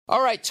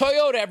All right,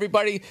 Toyota,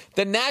 everybody.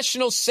 The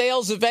national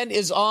sales event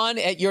is on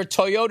at your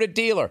Toyota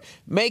dealer,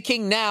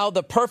 making now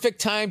the perfect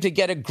time to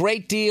get a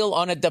great deal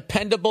on a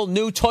dependable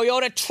new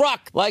Toyota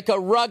truck, like a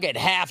rugged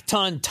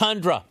half-ton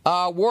Tundra.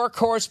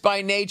 Workhorse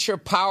by nature,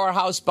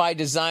 powerhouse by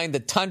design, the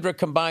Tundra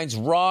combines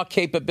raw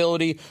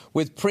capability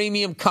with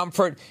premium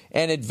comfort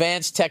and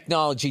advanced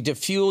technology to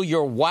fuel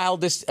your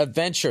wildest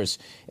adventures.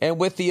 And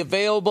with the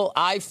available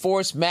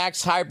iForce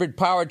Max hybrid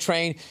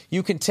powertrain,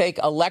 you can take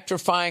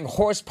electrifying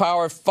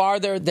horsepower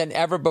farther than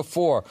ever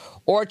before.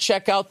 Or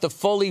check out the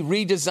fully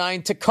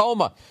redesigned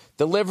Tacoma,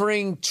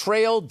 delivering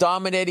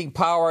trail-dominating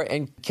power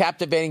and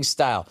captivating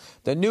style.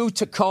 The new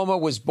Tacoma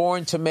was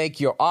born to make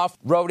your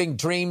off-roading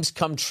dreams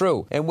come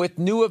true. And with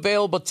new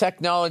available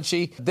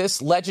technology,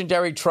 this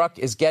legendary truck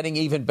is getting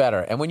even better.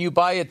 And when you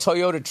buy a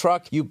Toyota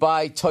truck, you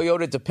buy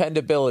Toyota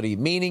dependability,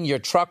 meaning your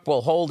truck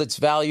will hold its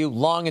value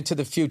long into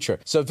the future.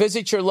 So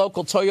visit your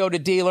local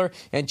Toyota dealer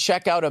and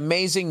check out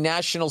amazing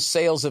national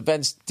sales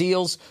events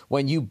deals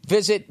when you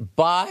visit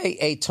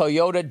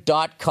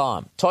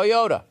buyatoyota.com.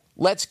 Toyota,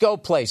 let's go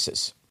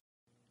places.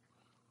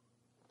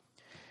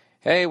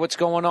 Hey, what's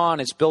going on?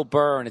 It's Bill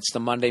Burr, and it's the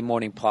Monday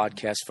Morning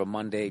Podcast for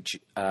Monday,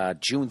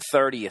 June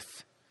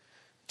 30th,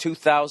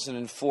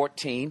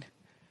 2014.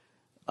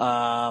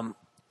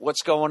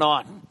 What's going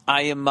on?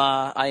 I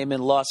am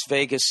in Las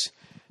Vegas,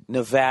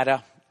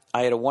 Nevada.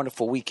 I had a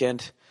wonderful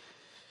weekend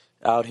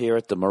out here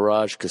at the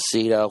Mirage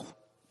Casino.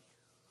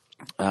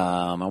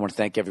 I want to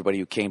thank everybody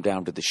who came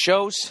down to the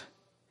shows.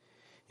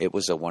 It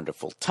was a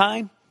wonderful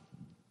time.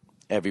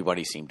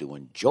 Everybody seemed to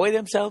enjoy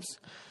themselves.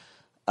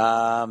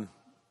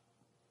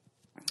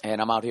 And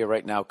I'm out here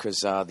right now because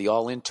the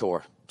All In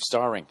Tour,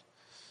 starring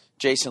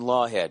Jason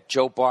Lawhead,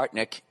 Joe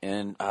Bartnick,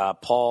 and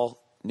Paul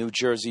New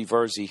Jersey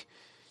Verzi,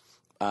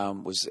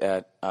 was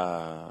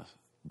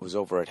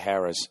over at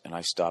Harrah's, and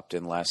I stopped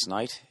in last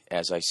night,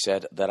 as I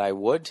said that I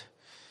would.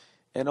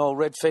 And old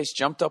Redface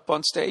jumped up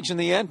on stage in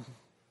the end,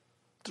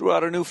 threw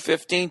out a new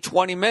 15,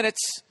 20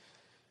 minutes.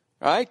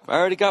 Right? I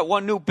already got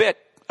one new bit.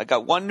 I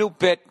got one new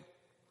bit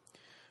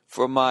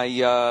for my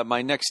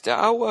my next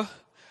hour.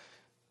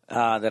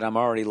 That I'm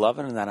already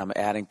loving and that I'm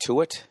adding to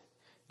it.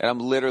 And I'm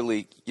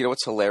literally, you know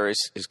what's hilarious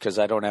is because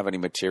I don't have any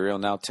material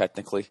now,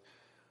 technically.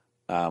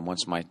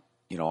 Once my,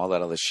 all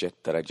that other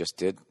shit that I just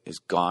did is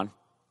gone.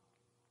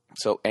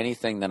 So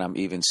anything that I'm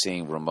even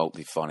seeing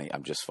remotely funny,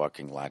 I'm just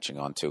fucking latching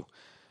onto.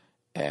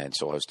 And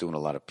so I was doing a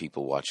lot of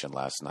people watching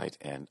last night,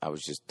 and I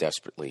was just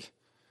desperately,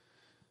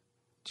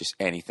 just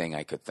anything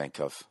I could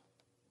think of.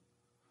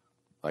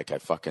 Like I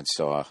fucking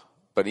saw,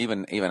 but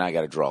even I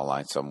got to draw a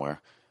line somewhere.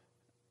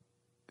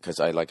 Because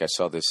I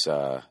saw this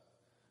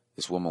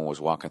woman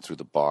was walking through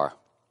the bar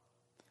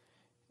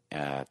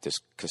at this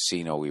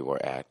casino we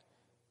were at,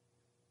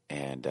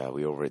 and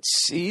we were at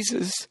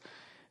Caesars,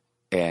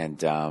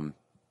 and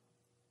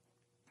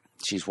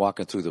she's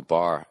walking through the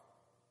bar,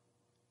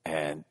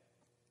 and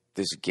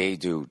this gay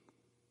dude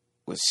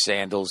with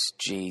sandals,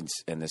 jeans,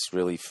 and this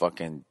really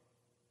fucking,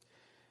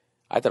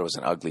 I thought it was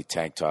an ugly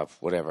tank top,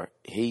 whatever.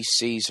 He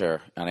sees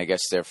her, and I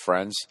guess they're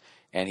friends,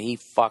 and he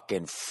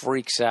fucking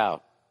freaks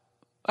out.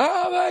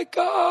 Oh, my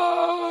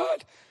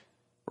God.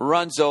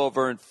 Runs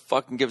over and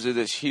fucking gives her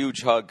this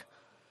huge hug.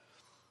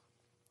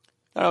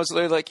 And I was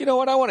literally like, you know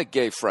what? I want a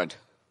gay friend.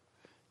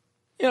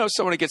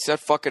 Someone who gets that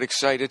fucking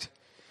excited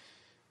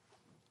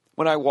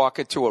when I walk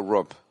into a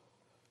room.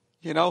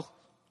 And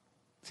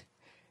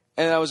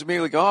I was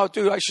immediately going, oh,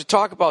 dude, I should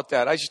talk about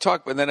that.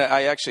 And then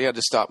I actually had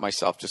to stop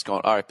myself just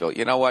going, all right, Bill,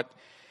 you know what?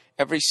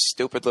 Every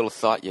stupid little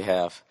thought you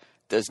have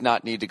does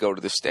not need to go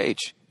to the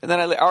stage. And then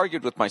I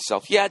argued with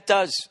myself. Yeah, it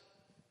does.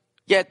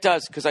 Yeah, it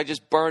does, because I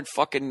just burned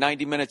fucking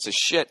 90 minutes of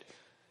shit.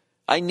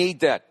 I need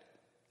that.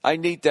 I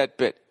need that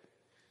bit.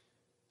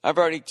 I've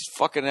already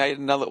fucking had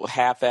another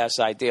half-ass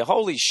idea.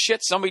 Holy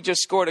shit, somebody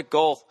just scored a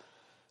goal.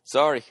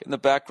 Sorry, in the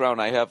background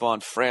I have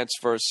on France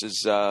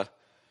versus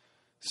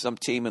some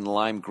team in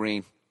lime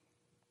green.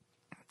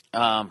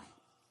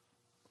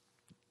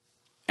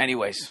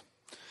 Anyways.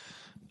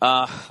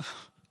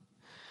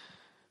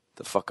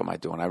 The fuck am I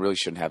doing? I really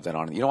shouldn't have that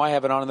on. I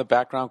have it on in the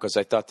background because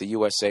I thought the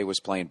USA was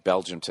playing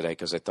Belgium today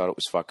because I thought it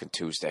was fucking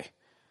Tuesday.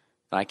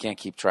 And I can't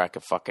keep track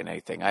of fucking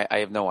anything. I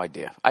have no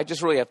idea. I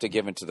just really have to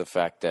give into the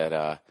fact that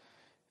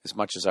as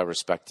much as I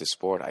respect this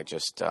sport, I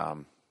just, I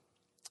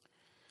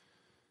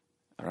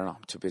don't know.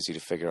 I'm too busy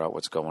to figure out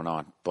what's going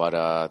on.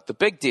 But the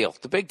big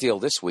deal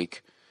this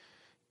week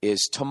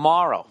is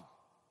tomorrow.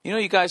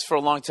 You guys for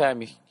a long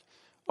time,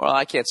 well,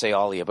 I can't say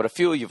all of you, but a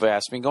few of you have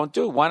asked me, going,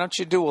 dude, why don't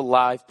you do a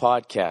live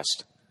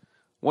podcast?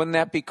 Wouldn't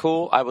that be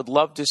cool? I would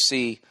love to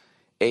see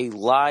a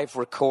live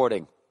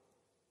recording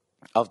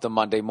of the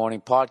Monday Morning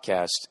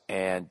Podcast.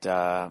 And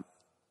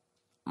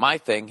my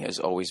thing has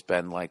always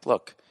been like,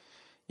 look,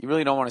 you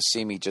really don't want to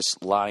see me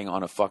just lying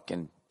on a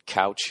fucking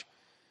couch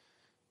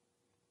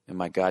in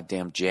my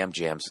goddamn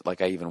jams.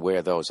 Like I even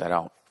wear those. I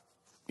don't.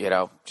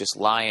 Just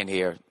lying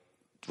here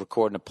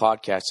recording a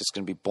podcast. It's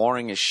going to be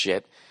boring as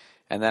shit.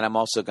 And then I'm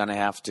also going to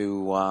have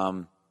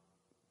to,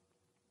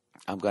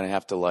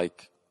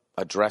 like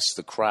address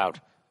the crowd.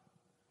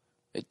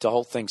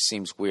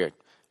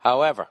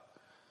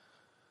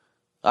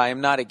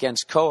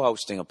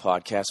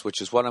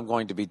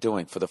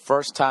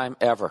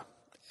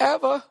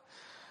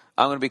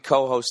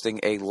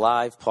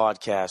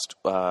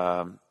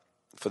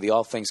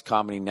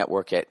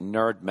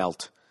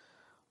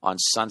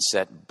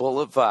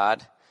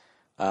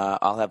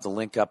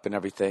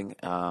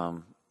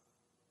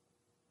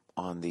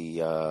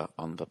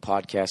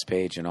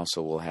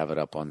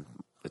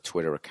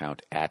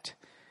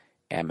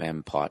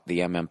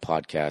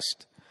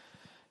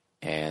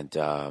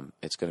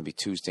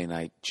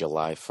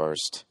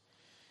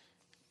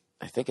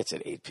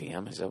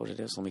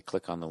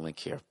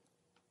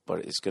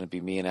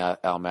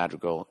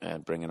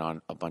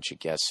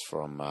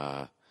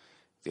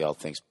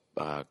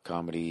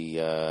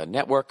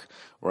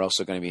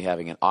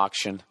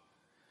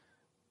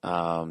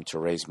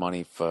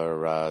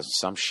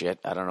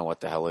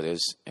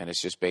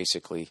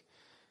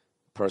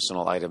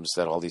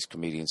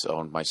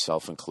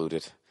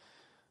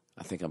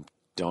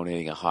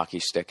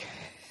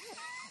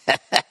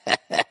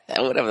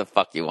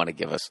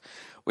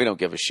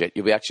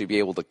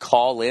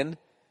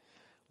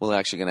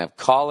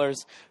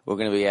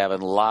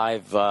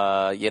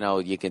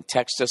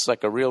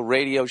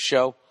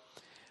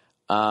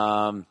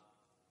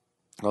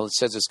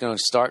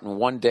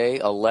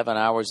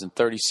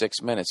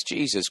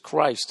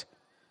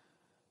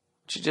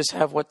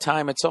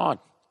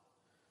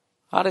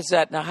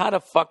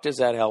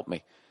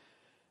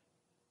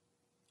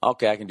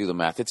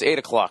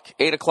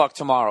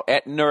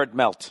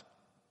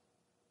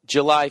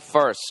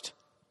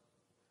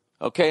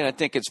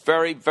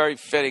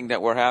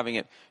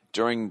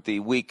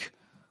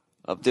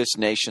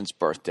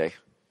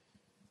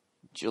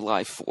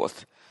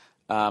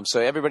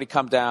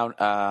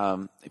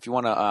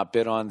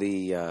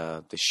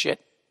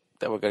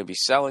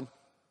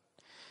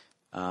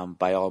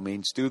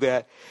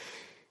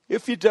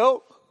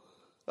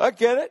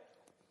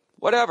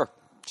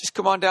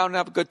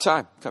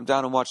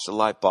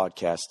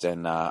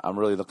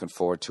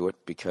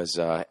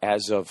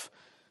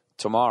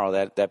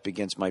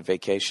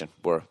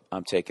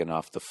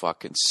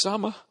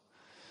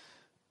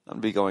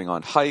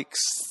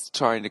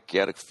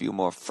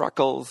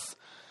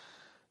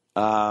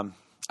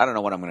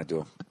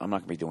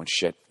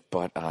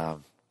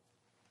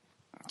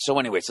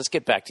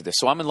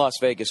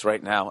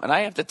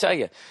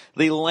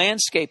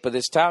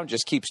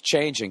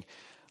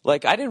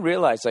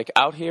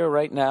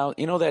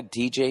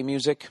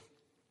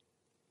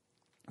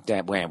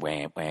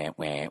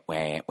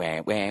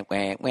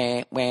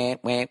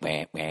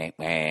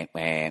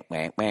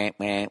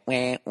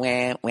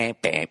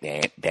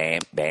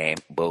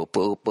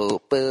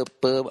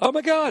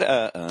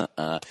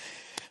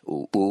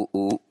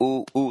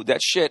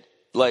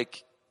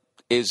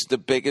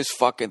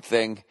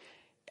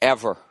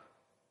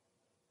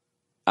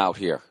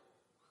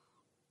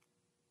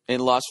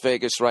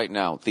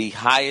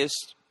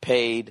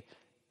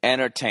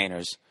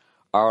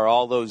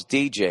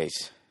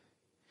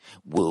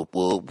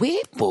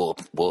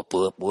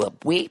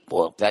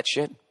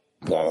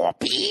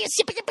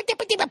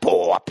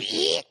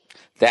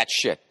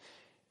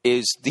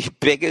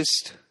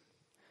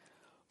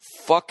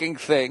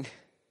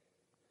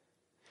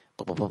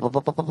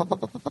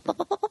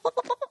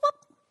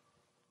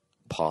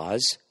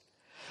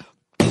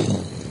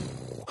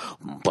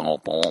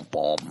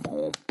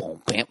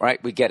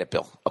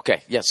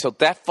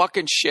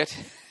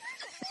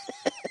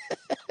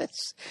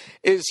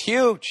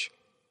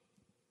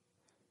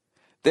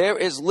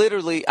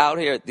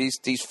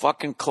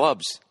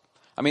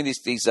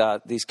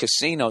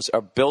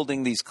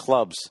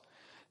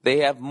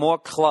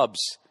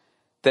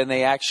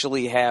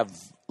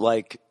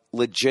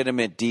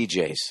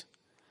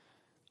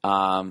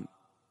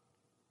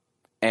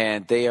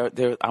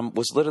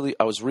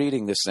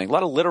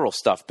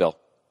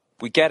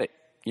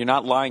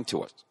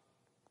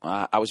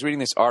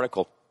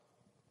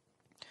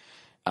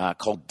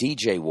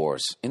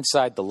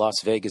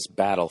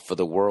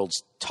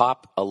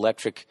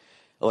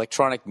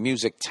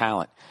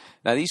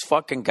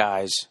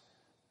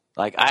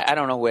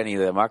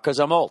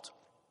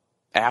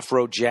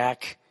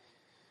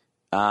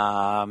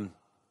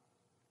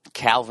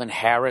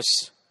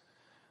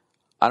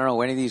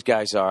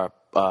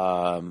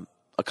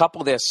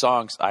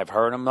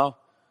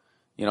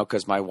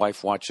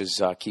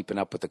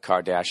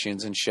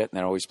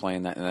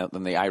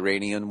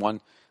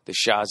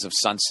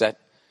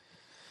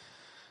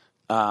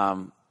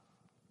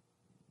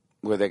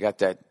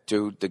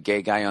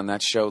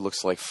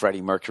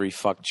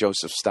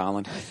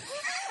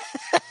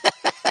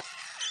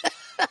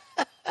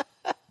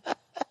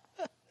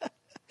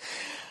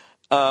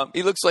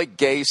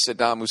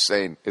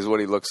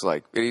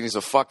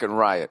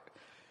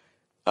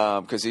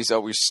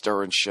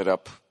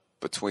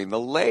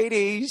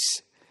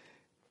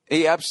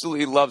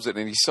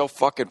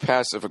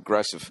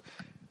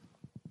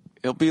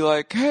 He'll be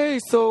like, hey,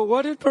 so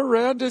what did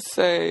Miranda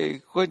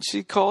say when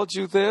she called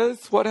you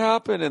this? What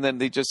happened? And then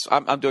they just,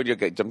 I'm doing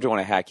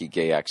a hacky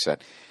gay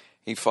accent.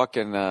 He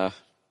fucking, I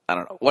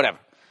don't know, whatever.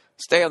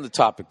 Stay on the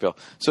topic, Bill.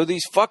 So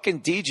these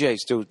fucking DJs,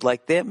 dude,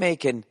 like they're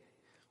making,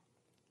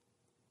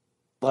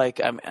 like,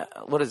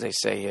 what does they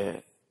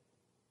say?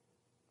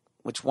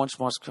 Which once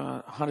was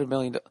 $100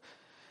 million.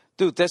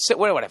 Dude, that's it.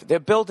 Whatever. They're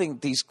building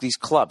these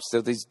clubs.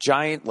 They're these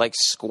giant, like,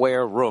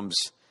 square rooms.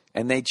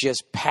 And they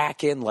just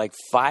pack in like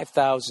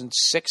 5,000,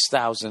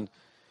 6,000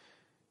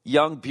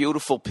 young,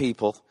 beautiful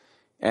people.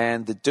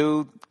 And the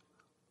dude,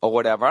 or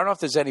whatever, I don't know if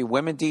there's any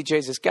women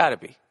DJs. There's got to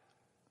be.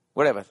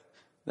 Whatever.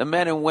 The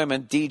men and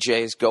women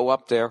DJs go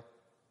up there.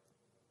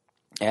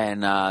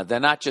 And they're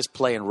not just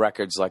playing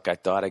records like I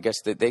thought. I guess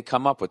they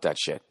come up with that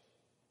shit.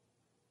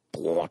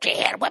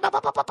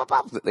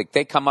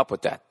 They come up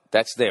with that.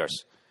 That's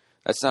theirs.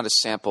 That's not a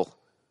sample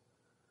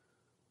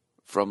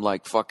from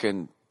like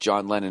fucking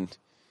John Lennon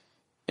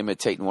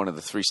imitating one of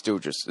the Three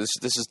Stooges. This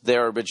is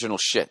their original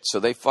shit. So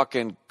they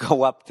fucking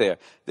go up there.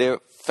 They're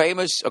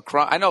famous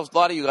across. I know a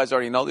lot of you guys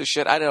already know this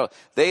shit. I don't know.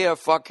 They are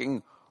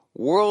fucking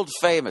world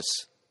famous.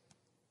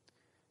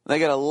 They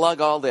got to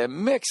lug all their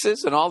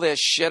mixes and all their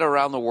shit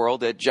around the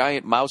world, their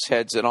giant mouse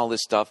heads and all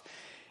this stuff.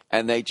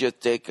 And they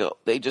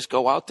just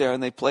go out there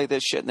and they play their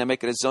shit and they're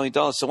making $1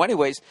 zillion. So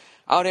anyways,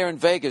 out here in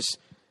Vegas,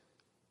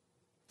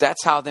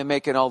 that's how they're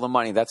making all the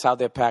money. That's how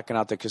they're packing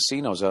out the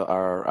casinos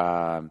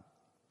are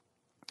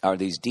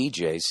these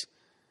DJs.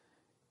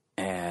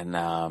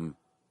 And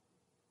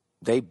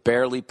they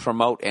barely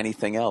promote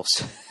anything else.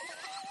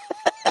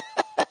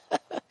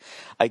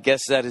 I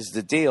guess that is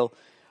the deal.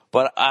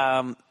 But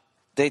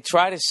they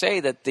try to say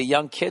that the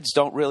young kids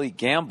don't really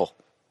gamble.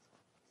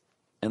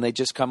 And they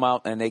just come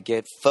out and they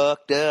get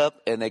fucked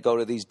up and they go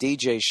to these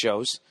DJ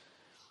shows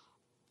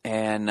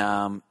and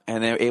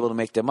they're able to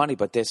make their money.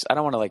 But this, I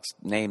don't want to like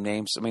name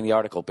names. I mean, the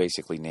article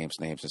basically names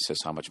names and says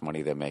how much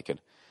money they're making.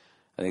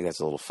 I think that's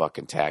a little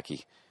fucking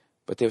tacky.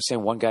 But they were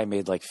saying one guy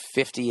made like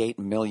 $58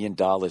 million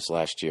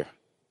last year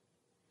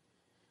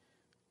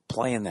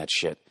playing that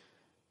shit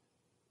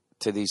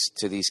to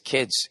these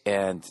kids.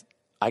 And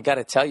I got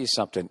to tell you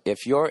something.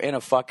 If you're in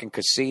a fucking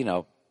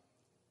casino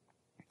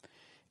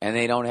and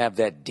they don't have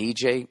that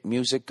DJ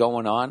music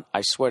going on,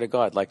 I swear to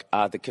God, like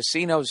the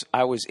casinos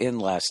I was in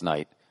last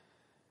night,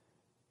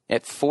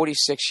 at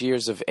 46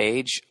 years of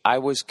age, I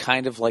was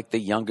kind of like the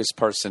youngest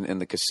person in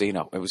the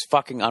casino. It was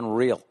fucking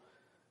unreal.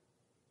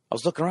 I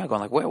was looking around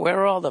going like,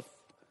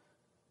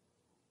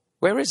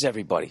 where is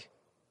everybody?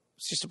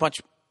 It's just a bunch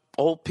of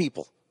old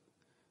people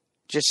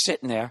just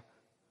sitting there.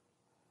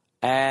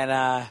 And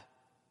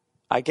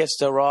I guess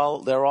they're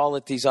all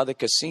at these other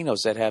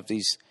casinos that have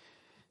these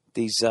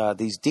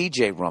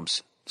DJ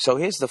rooms. So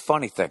here's the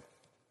funny thing.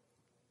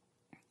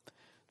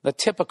 The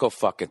typical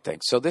fucking thing.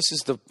 So this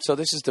is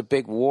the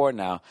big war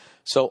now.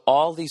 So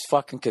all these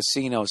fucking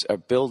casinos are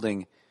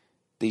building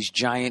these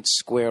giant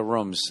square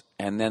rooms,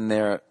 and then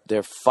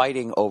they're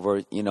fighting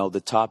over,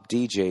 the top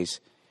DJs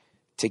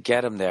to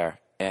get them there,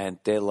 and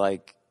they're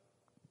like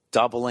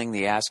doubling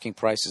the asking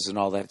prices and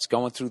all that. It's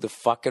going through the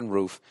fucking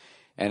roof,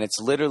 and it's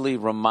literally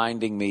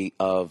reminding me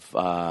of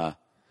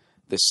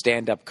the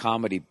stand-up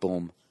comedy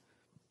boom.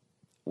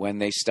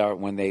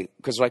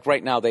 Because like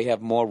right now they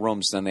have more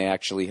rooms than they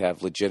actually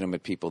have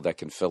legitimate people that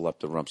can fill up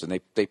the rooms,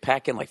 and they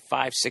pack in like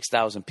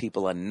 5,000-6,000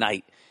 people a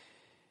night.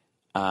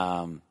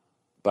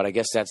 But I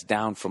guess that's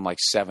down from like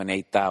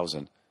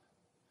 7,000-8,000,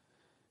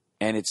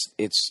 and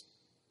it's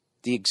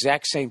the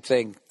exact same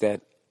thing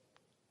that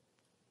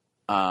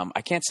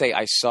I can't say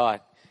I saw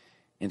it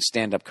in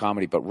stand-up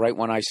comedy, but right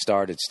when I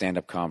started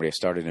stand-up comedy, I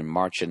started in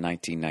March of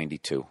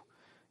 1992.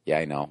 Yeah,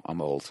 I know,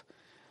 I'm old.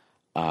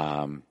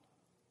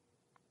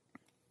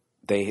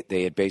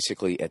 They had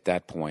basically, at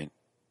that point,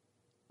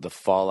 the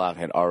fallout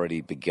had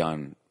already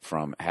begun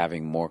from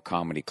having more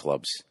comedy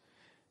clubs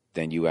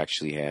than you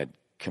actually had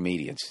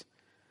comedians.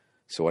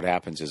 So what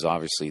happens is,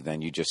 obviously,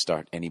 then you just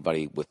start,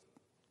 anybody with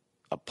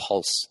a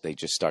pulse, they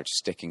just start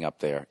sticking up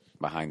there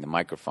behind the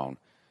microphone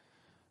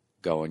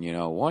going,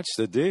 what's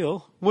the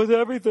deal with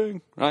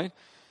everything, right?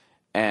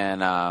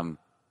 And,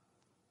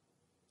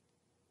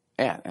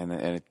 and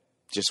it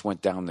just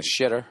went down the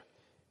shitter.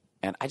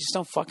 And I just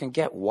don't fucking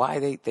get why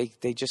they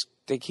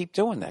keep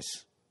doing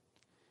this.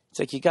 It's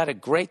like you got a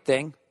great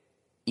thing,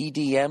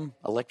 EDM,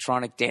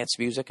 electronic dance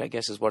music, I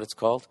guess is what it's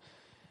called.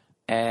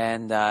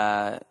 And,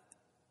 well,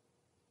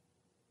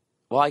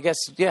 I guess,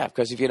 yeah,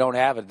 because if you don't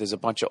have it, there's a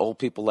bunch of old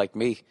people like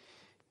me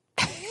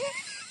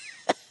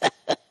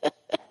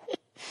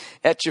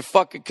at your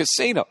fucking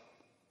casino.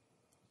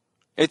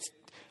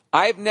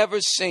 I've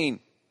never seen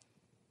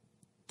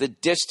the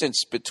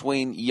distance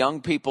between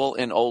young people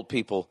and old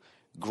people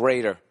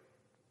greater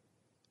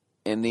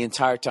in the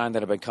entire time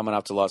that I've been coming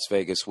out to Las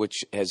Vegas,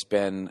 which has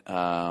been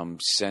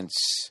since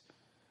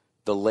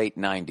the late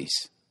 90s.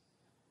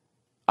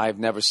 I've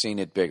never seen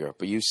it bigger,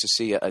 but you used to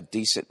see a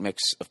decent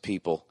mix of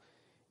people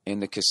in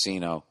the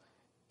casino,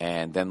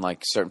 and then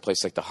like certain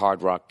place like the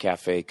Hard Rock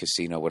Cafe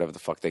Casino, whatever the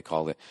fuck they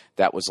called it,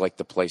 that was like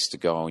the place to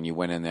go, and you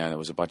went in there and there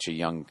was a bunch of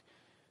young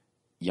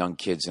young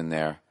kids in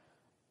there.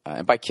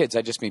 And by kids,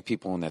 I just mean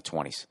people in their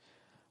 20s.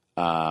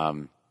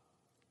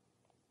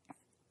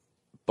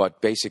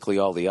 But basically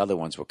all the other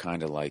ones were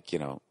kind of like,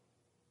 it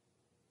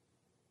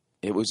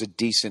was a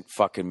decent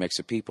fucking mix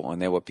of people.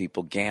 And there were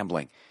people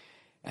gambling.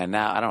 And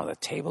now, I don't know, the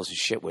tables and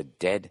shit were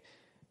dead.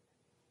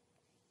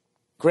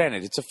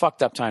 Granted, it's a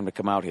fucked up time to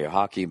come out here.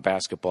 Hockey and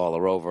basketball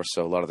are over,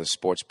 so a lot of the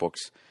sports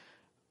books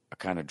are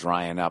kind of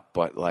drying up.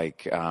 But,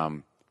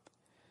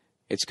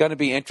 it's going to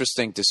be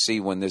interesting to see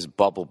when this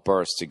bubble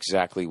bursts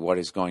exactly what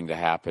is going to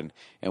happen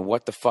and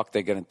what the fuck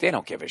they're going to... They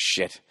don't give a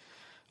shit.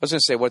 I was going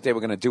to say what they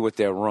were going to do with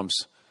their rooms,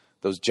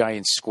 those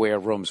giant square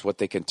rooms, what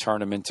they can turn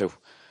them into.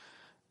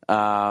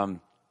 So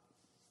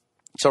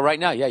right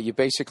now, yeah, you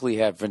basically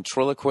have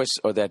ventriloquists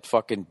or that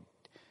fucking...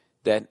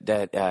 that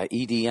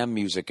EDM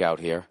music out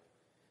here.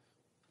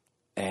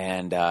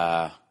 And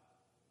I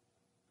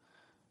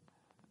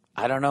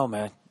don't know,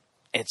 man.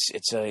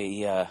 It's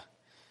a...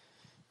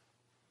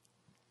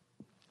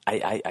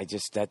 I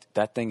just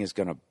that thing is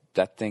gonna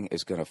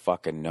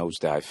fucking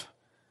nosedive.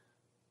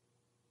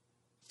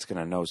 It's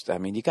gonna nosedive. I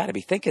mean, you got to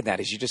be thinking that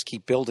as you just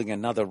keep building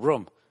another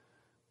room.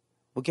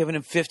 We're giving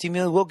him $50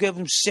 million. We'll give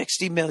him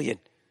 $60 million.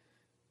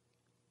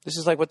 This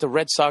is like what the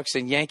Red Sox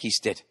and Yankees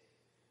did.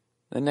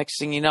 The next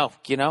thing you know,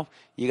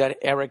 you got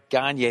Eric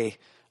Gagne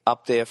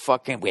up there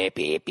fucking doing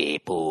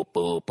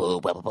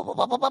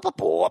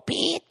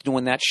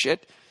that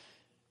shit.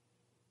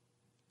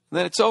 And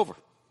then it's over.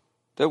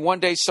 Then one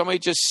day somebody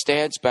just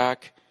stands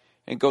back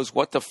and goes,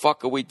 what the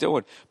fuck are we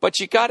doing? But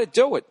you got to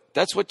do it.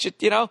 That's what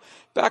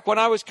back when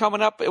I was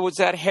coming up, it was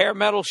that hair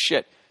metal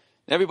shit.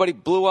 Everybody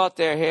blew out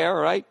their hair,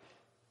 right?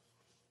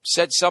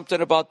 Said something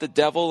about the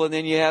devil, and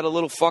then you had a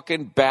little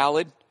fucking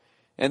ballad,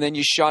 and then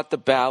you shot the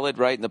ballad,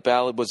 right? And the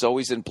ballad was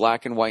always in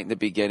black and white in the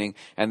beginning.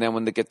 And then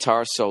when the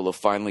guitar solo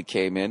finally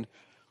came in,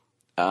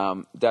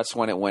 that's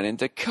when it went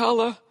into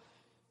color.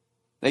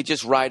 They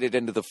just ride it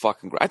into the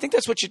fucking... I think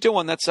that's what you do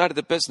on that side of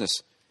the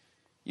business.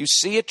 You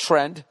see a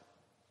trend,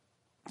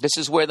 this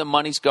is where the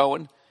money's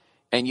going,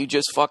 and you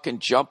just fucking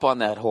jump on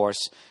that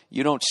horse.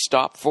 You don't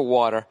stop for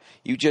water.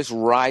 You just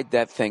ride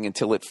that thing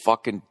until it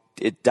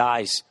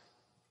dies.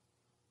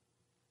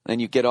 Then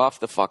you get off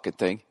the fucking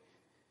thing,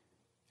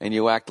 and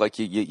you act like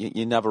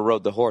you never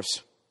rode the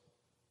horse.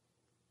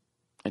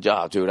 And,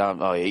 dude,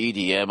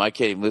 EDM, I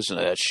can't even listen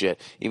to that shit,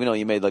 even though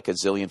you made like $1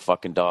 zillion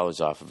fucking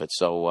dollars off of it.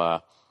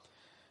 So,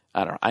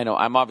 I know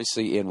I'm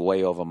obviously in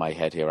way over my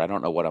head here. I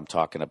don't know what I'm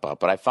talking about,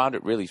 but I found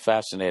it really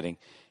fascinating.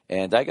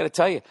 And I got to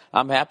tell you,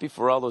 I'm happy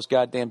for all those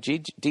goddamn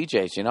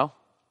DJs,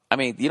 I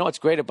mean, what's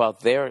great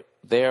about their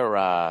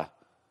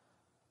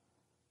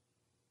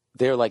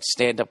like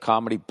stand-up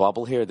comedy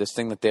bubble here, this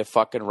thing that they're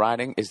fucking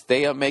riding, is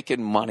they are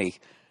making money.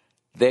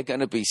 They're going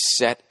to be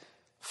set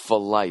for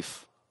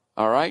life.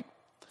 All right?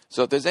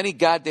 So if there's any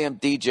goddamn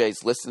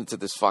DJs listening to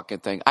this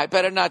fucking thing, I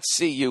better not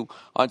see you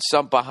on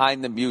some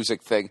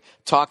behind-the-music thing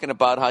talking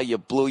about how you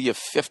blew your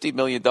 $50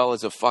 million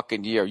a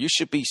fucking year. You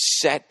should be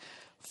set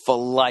for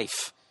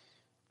life.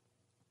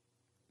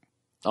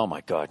 Oh, my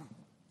God.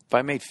 If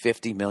I made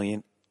 $50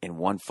 million in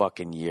one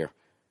fucking year,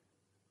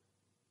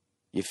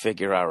 you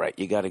figure, all right,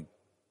 you're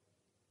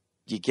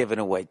giving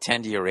away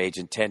 10 to your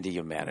agent, 10 to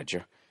your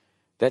manager.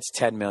 That's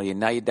 $10 million.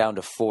 Now you're down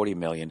to $40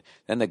 million.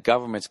 Then the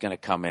government's going to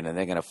come in and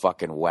they're going to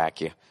fucking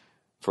whack you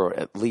for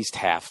at least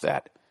half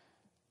that.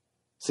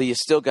 So you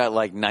still got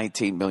like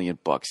 $19 million.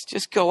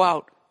 Just go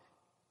out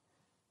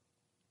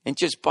and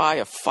just buy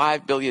a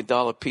 $5 billion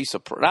piece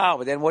of property. No,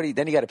 but then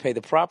then you got to pay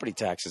the property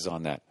taxes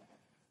on that.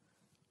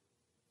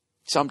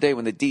 Someday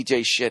when the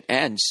DJ shit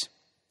ends,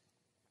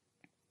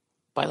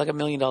 buy like $1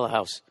 million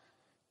house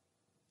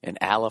in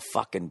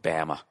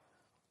Alabama,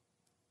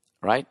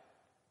 right?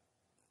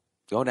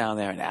 Go down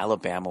there in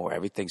Alabama where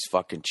everything's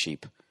fucking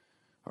cheap,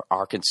 or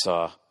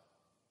Arkansas,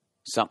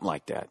 something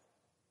like that.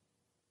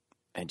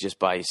 And just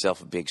buy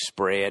yourself a big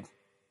spread,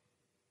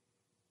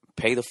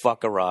 pay the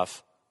fucker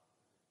off,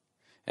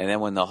 and then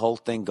when the whole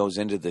thing goes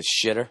into the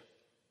shitter,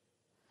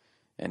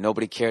 and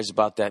nobody cares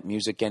about that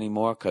music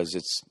anymore because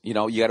it's, you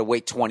got to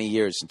wait 20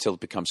 years until it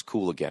becomes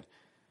cool again.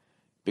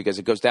 Because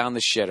it goes down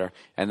the shitter,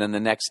 and then the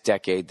next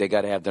decade, they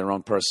got to have their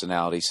own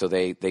personality, so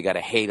they got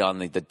to hate on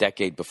the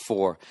decade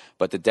before,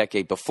 but the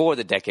decade before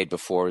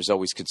is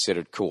always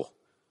considered cool,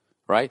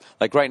 right?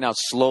 Like right now,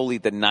 slowly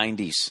the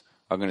 90s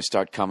are going to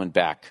start coming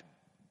back.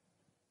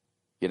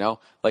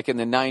 Like in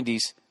the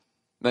 90s,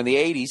 then the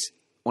 80s,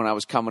 when I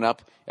was coming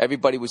up,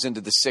 everybody was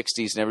into the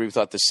 60s, and everybody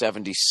thought the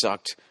 70s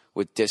sucked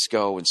with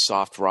disco and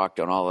soft rock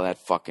and all of that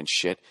fucking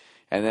shit.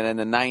 And then in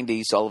the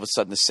 90s, all of a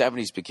sudden, the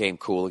 70s became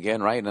cool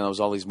again, right? And there was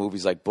all these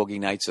movies like Boogie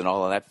Nights and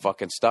all of that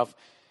fucking stuff.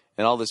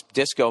 And all this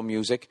disco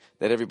music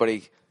that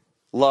everybody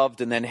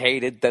loved and then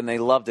hated, then they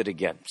loved it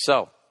again.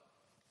 So,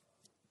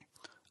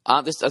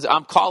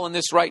 I'm calling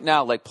this right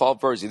now, like Paul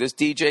Verzi. This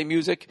DJ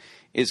music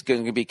is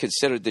going to be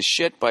considered the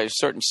shit by a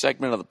certain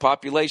segment of the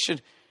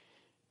population.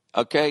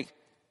 Okay?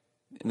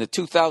 In the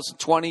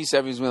 2020s,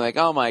 everyone's been like,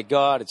 oh, my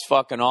God, it's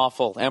fucking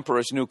awful.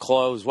 Emperor's New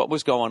Clothes. What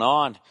was going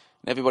on?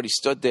 And everybody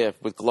stood there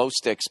with glow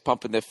sticks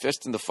pumping their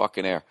fist in the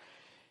fucking air.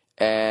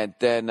 And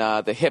then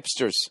the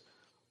hipsters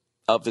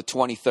of the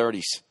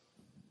 2030s,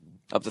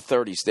 of the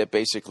 30s, they're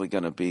basically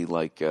going to be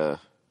like, I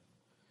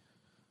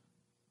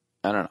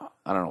don't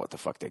know what the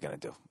fuck they're going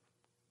to do.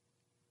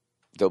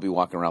 They'll be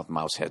walking around with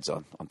mouse heads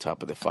on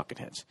top of their fucking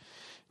heads.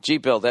 Gee,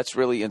 Bill, that's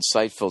really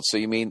insightful. So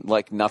you mean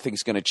like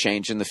nothing's going to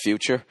change in the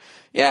future?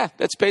 Yeah,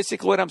 that's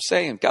basically what I'm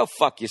saying. Go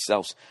fuck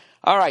yourselves.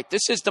 All right,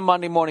 this is the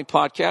Monday Morning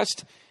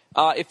Podcast.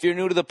 If you're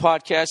new to the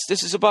podcast,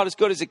 this is about as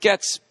good as it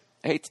gets.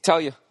 I hate to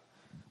tell you.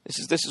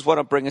 This is what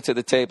I'm bringing to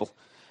the table.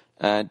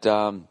 And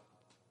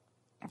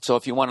so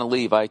if you want to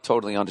leave, I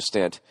totally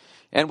understand.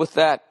 And with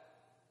that,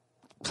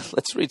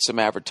 let's read some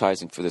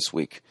advertising for this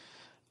week.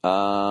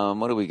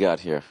 What do we got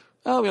here?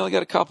 Oh, we only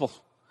got a couple.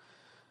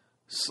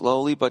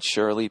 Slowly but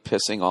surely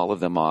pissing all of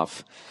them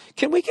off.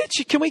 Can we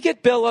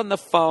get Bill on the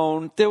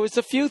phone? There was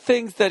a few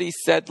things that he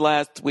said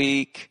last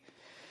week.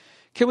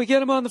 Can we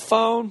get him on the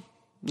phone?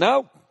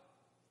 No.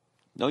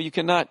 No, you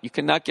cannot. You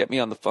cannot get me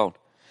on the phone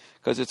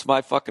because it's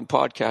my fucking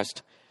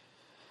podcast.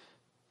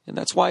 And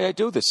that's why I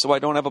do this, so I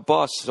don't have a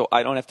boss, so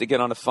I don't have to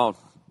get on the phone.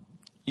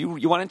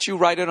 Why don't you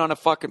write it on a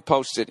fucking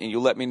Post-it and you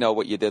let me know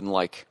what you didn't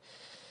like.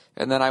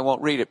 And then I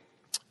won't read it.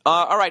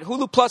 All right,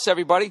 Hulu Plus,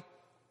 everybody.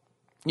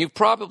 You've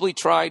probably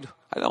tried,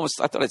 I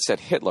thought it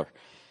said Hitler.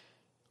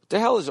 What the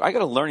hell I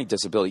got a learning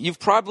disability. You've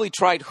probably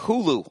tried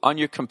Hulu on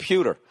your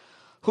computer.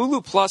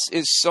 Hulu Plus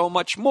is so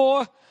much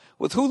more.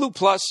 With Hulu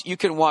Plus, you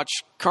can watch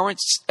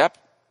current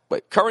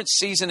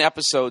season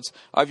episodes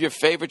of your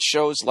favorite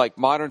shows like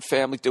Modern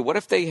Family. Dude, what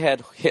if they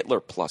had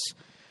Hitler Plus?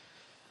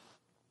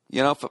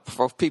 You know,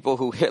 for people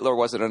who Hitler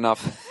wasn't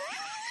enough.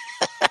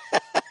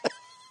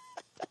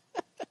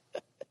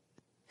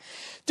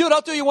 Dude,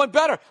 I'll do you one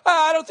better.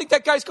 I don't think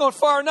that guy's going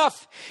far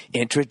enough.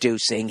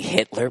 Introducing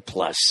Hitler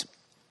Plus.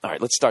 All right,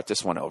 let's start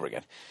this one over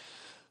again.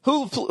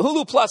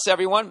 Hulu Plus,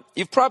 everyone.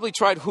 You've probably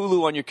tried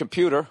Hulu on your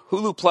computer.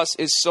 Hulu Plus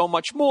is so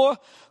much more.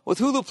 With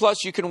Hulu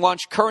Plus, you can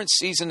watch current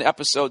season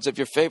episodes of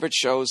your favorite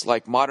shows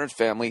like Modern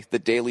Family, The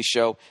Daily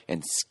Show,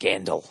 and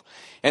Scandal.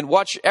 And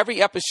watch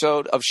every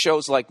episode of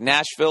shows like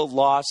Nashville,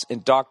 Lost,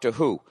 and Doctor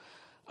Who.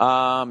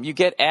 You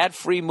get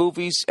ad-free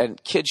movies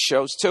and kids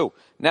shows, too.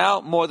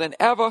 Now, more than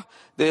ever,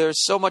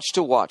 there's so much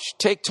to watch.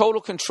 Take total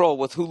control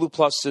with Hulu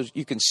Plus so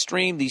you can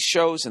stream these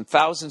shows and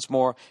thousands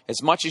more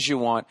as much as you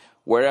want,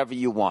 wherever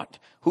you want.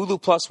 Hulu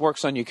Plus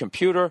works on your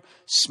computer,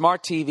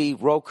 smart TV,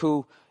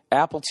 Roku,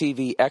 Apple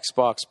TV,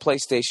 Xbox,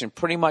 PlayStation,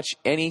 pretty much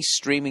any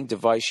streaming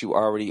device you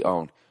already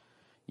own.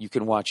 You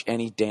can watch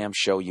any damn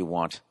show you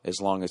want as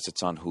long as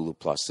it's on Hulu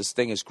Plus. This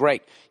thing is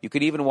great. You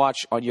could even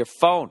watch on your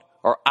phone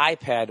or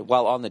iPad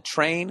while on the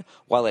train,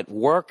 while at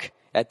work,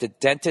 at the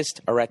dentist,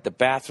 or at the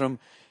bathroom.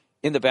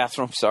 In the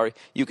bathroom, sorry.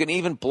 You can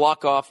even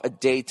block off a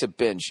day to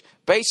binge.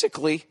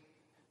 Basically,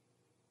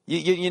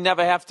 you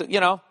never have to, you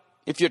know,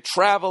 if you're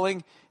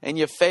traveling and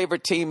your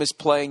favorite team is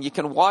playing, you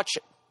can watch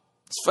it.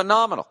 It's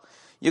phenomenal.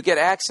 You get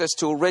access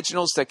to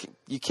originals that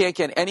you can't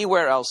get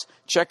anywhere else.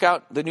 Check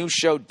out the new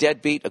show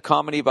Deadbeat, a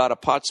comedy about a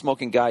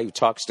pot-smoking guy who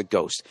talks to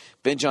ghosts.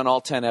 Binge on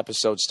all 10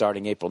 episodes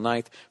starting April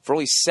 9th for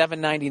only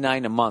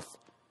 $7.99 a month.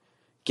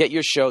 Get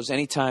your shows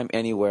anytime,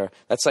 anywhere.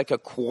 That's like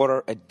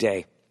 $0.25 a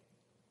day.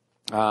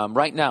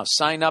 Right now,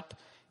 sign up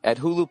at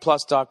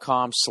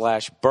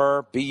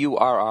huluplus.com/Burr,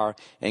 B-U-R-R,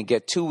 and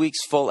get 2 weeks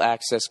full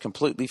access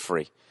completely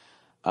free.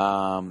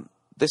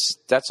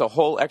 That's a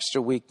whole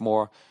extra week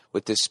more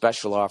with this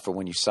special offer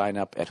when you sign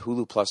up at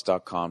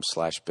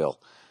huluplus.com/Bill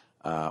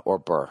or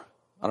Burr.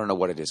 I don't know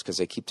what it is because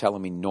they keep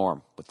telling me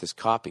Norm with this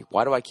copy.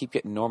 Why do I keep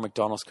getting Norm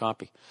Macdonald's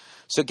copy?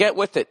 So get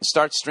with it and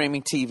start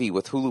streaming TV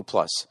with Hulu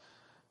Plus.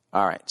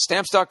 All right.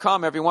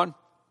 Stamps.com, everyone.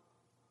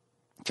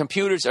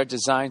 Computers are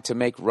designed to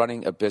make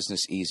running a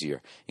business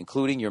easier,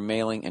 including your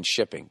mailing and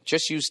shipping.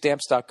 Just use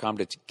Stamps.com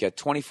to get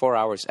 24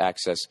 hours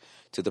access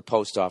to the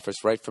post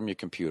office right from your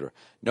computer.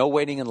 No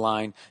waiting in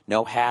line,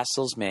 no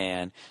hassles,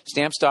 man.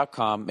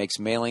 Stamps.com makes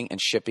mailing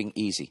and shipping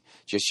easy.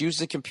 Just use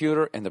the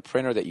computer and the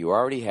printer that you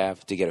already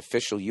have to get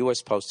official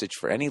U.S. postage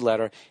for any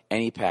letter,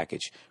 any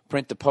package.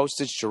 Print the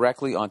postage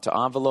directly onto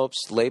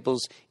envelopes,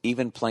 labels,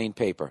 even plain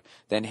paper.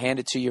 Then hand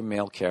it to your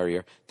mail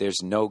carrier.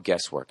 There's no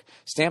guesswork.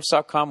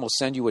 Stamps.com will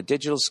send you a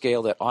digital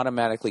scale that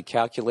automatically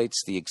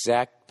calculates the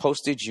exact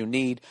postage you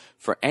need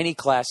for any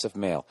class of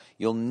mail.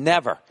 You'll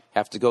never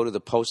have to go to the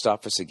post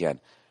office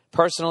again.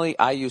 Personally,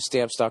 I use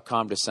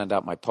Stamps.com to send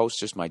out my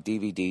posters, my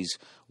DVDs,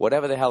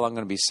 whatever the hell I'm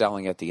going to be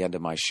selling at the end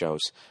of my shows.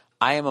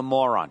 I am a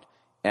moron,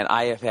 and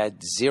I have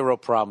had zero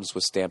problems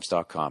with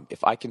Stamps.com.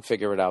 If I can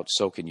figure it out,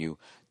 so can you.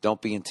 Don't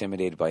be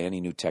intimidated by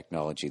any new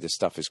technology. This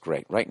stuff is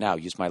great. Right now,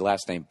 use my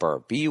last name,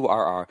 Burr,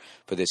 B-U-R-R,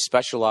 for this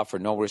special offer,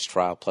 no-risk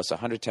trial, plus a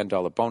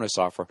 $110 bonus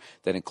offer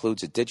that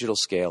includes a digital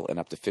scale and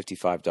up to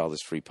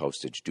 $55 free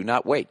postage. Do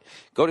not wait.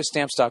 Go to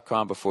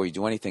Stamps.com before you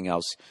do anything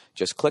else.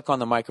 Just click on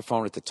the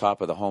microphone at the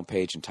top of the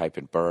homepage and type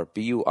in Burr,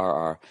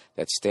 B-U-R-R.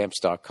 That's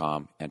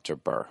Stamps.com. Enter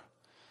Burr.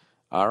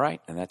 All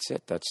right, and that's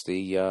it. That's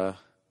the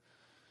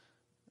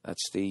what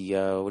do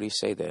you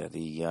say there?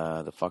 The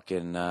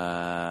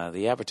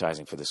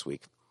advertising for this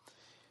week.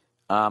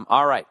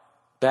 All right,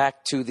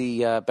 back to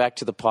the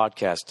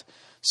podcast.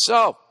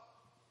 So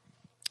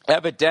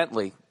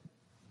evidently,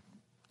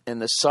 in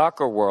the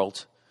soccer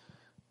world,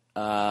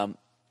 the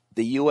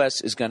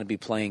U.S. is going to be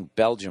playing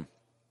Belgium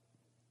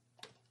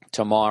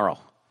tomorrow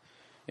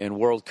in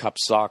World Cup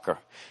soccer.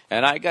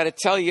 And I got to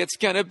tell you, it's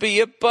going to be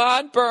a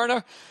barn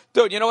burner.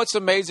 Dude, you know what's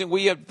amazing?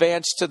 We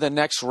advanced to the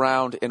next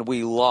round and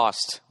we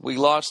lost. We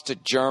lost to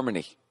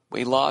Germany.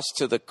 We lost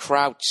to the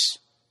Krauts.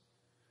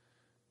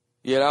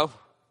 You know,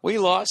 we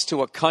lost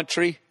to a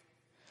country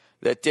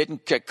that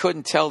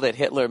couldn't tell that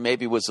Hitler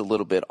maybe was a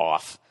little bit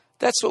off.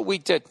 That's what we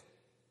did.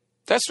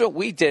 That's what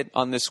we did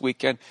on this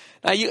weekend.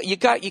 Now, you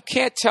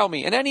can't tell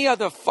me in any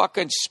other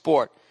fucking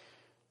sport,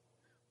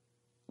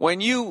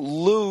 when you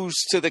lose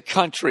to the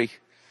country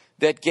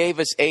that gave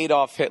us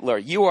Adolf Hitler,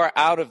 you are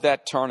out of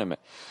that tournament.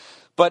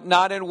 But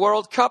not in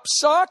World Cup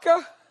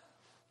soccer.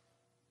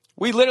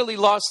 We literally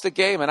lost the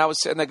game, and I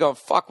was sitting there going,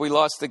 fuck, we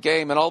lost the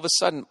game. And all of a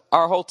sudden,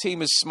 our whole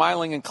team is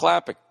smiling and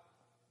clapping.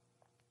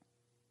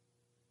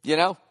 You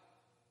know?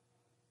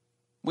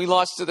 We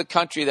lost to the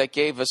country that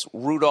gave us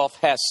Rudolf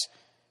Hess.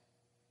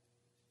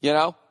 You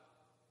know?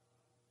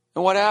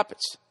 And what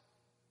happens?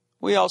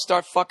 We all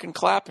start fucking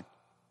clapping.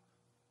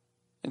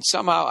 And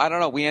somehow, I don't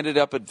know, we ended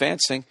up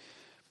advancing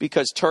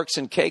because Turks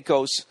and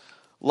Caicos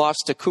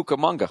lost to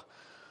Cucamonga.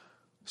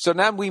 So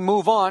now we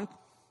move on.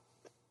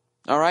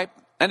 All right?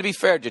 And to be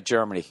fair to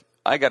Germany,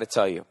 I got to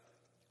tell you,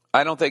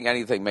 I don't think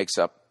anything makes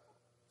up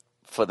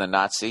for the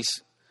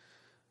Nazis.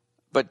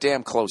 But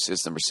damn close is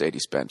the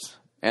Mercedes-Benz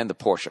and the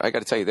Porsche. I got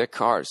to tell you, their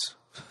cars.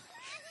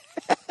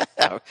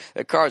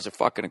 Their cars are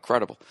fucking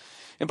incredible.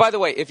 And by the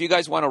way, if you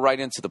guys want to write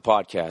into the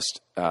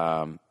podcast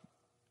and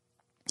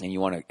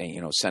you want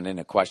to send in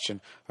a question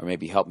or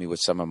maybe help me with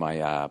some of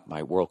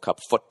my World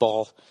Cup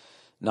football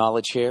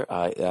knowledge here,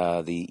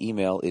 the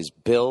email is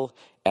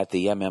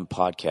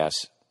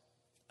bill@the-MM-podcast.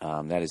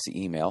 That is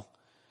the email.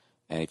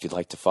 And if you'd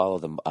like to follow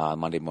the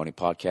Monday Morning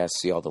Podcast,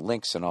 see all the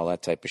links and all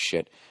that type of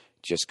shit,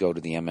 just go to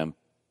the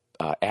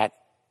at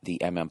the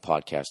MM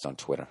Podcast on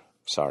Twitter.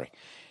 Sorry.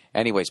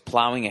 Anyways,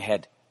 plowing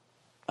ahead.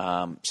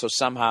 So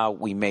somehow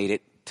we made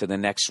it to the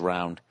next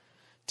round,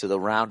 to the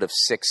round of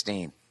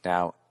 16.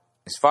 Now,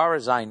 as far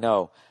as I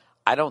know,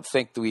 I don't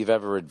think that we've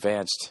ever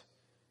advanced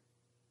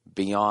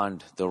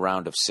beyond the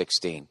round of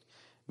 16.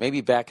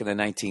 Maybe back in the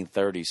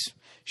 1930s.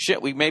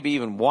 Shit, we maybe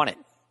even won it.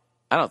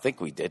 I don't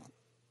think we did.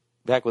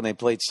 Back when they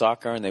played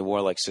soccer and they wore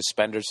like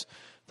suspenders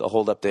to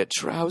hold up their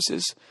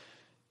trousers.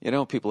 You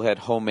know, people had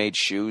homemade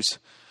shoes.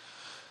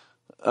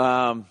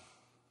 I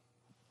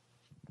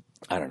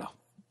don't know.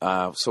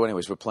 So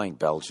anyways, we're playing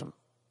Belgium.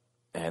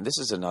 And this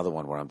is another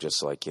one where I'm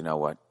just like, you know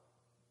what?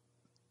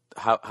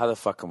 How the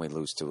fuck can we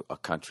lose to a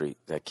country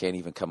that can't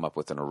even come up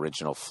with an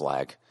original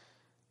flag?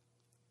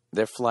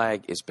 Their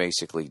flag is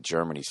basically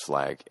Germany's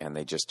flag, and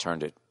they just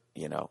turned it,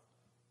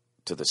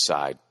 to the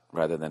side.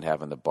 Rather than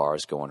having the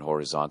bars going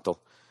horizontal,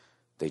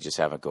 they just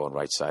have it going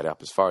right side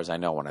up. As far as I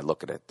know, when I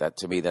look at it, that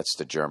to me, that's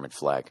the German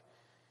flag.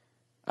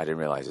 I didn't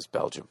realize it's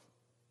Belgium.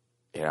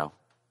 It's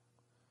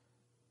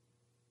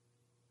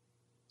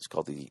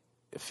called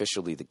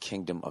officially the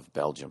Kingdom of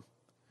Belgium.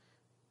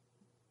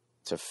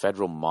 It's a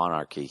federal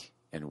monarchy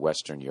in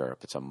Western Europe.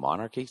 It's a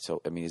monarchy?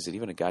 So, is it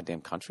even a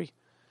goddamn country?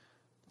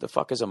 The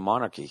fuck is a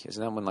monarchy?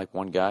 Isn't that when,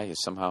 one guy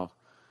is somehow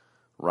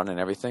running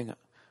everything?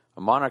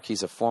 A monarchy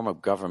is a form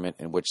of government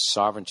in which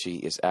sovereignty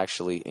is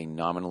actually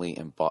nominally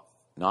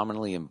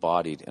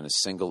embodied in a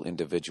single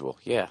individual.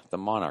 Yeah, the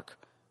monarch.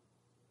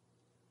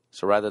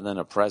 So rather than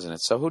a president.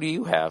 So who do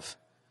you have?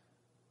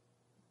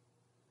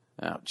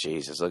 Oh,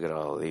 Jesus, look at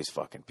all of these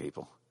fucking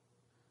people.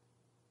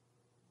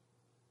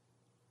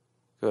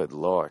 Good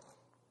Lord.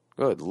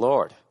 Good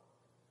Lord.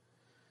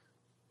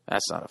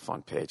 That's not a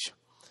fun page.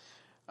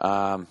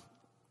 So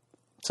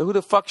who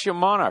the fuck's your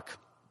monarch?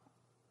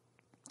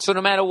 So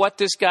no matter what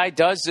this guy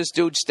does, this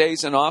dude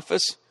stays in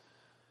office?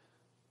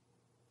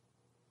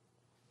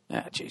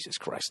 Ah, Jesus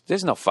Christ.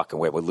 There's no fucking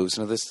way we're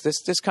losing to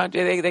this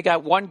country. They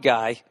got one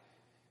guy.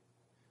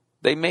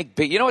 They make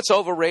beer. You know what's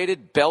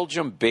overrated?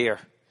 Belgium beer.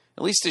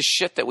 At least the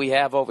shit that we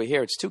have over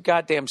here. It's too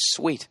goddamn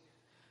sweet.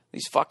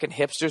 These fucking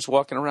hipsters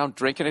walking around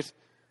drinking it.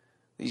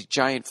 These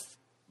giant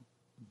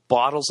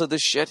bottles of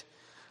this shit.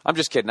 I'm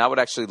just kidding. I would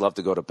actually love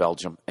to go to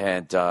Belgium.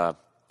 But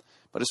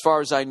as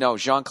far as I know,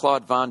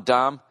 Jean-Claude Van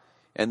Damme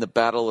and the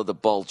Battle of the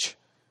Bulge.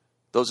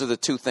 Those are the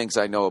two things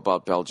I know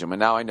about Belgium. And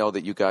now I know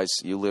that you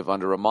live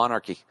under a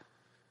monarchy.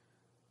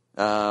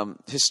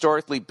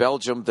 Historically,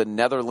 Belgium, the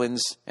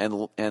Netherlands,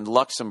 and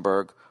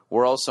Luxembourg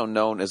were also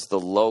known as the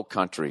Low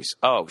Countries.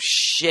 Oh,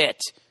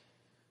 shit.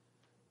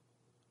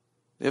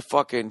 They've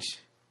been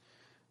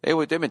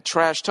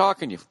trash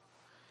talking you.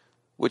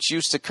 Which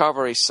used to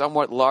cover a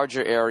somewhat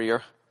larger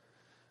area.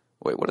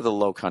 Wait, what are the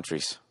Low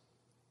Countries?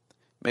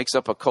 Makes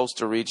up a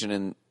coastal region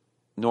in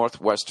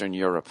northwestern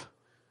Europe.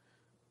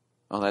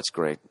 Oh, that's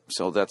great.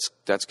 So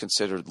that's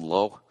considered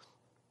low.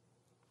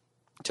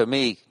 To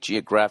me,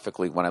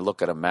 geographically, when I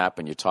look at a map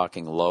and you're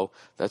talking low,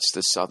 that's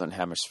the southern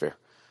hemisphere.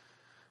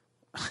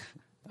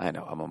 I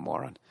know, I'm a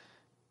moron.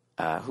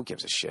 Who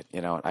gives a shit?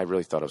 I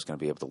really thought I was going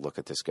to be able to look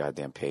at this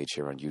goddamn page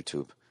here on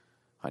YouTube.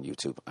 On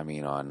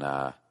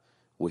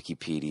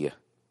Wikipedia.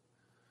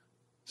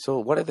 So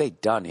what have they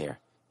done here?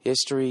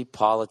 History,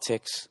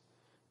 politics,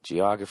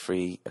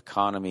 geography,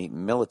 economy,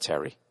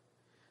 military.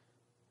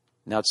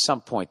 Now, at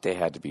some point, they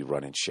had to be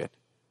running shit.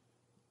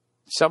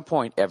 At some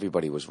point,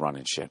 everybody was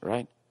running shit,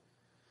 right?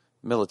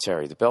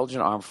 Military. The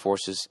Belgian Armed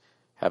Forces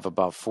have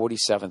about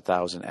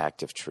 47,000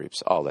 active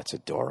troops. Oh, that's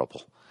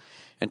adorable.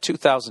 In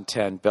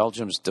 2010,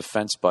 Belgium's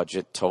defense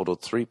budget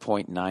totaled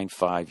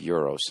 3.95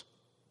 euros.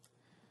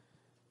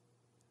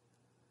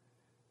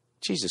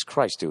 Jesus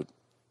Christ, dude.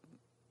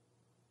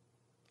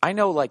 I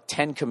know like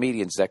 10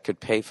 comedians that could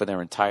pay for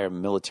their entire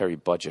military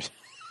budget.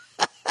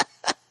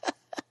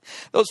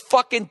 Those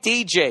fucking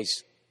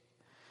DJs.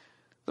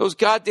 Those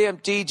goddamn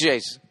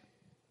DJs.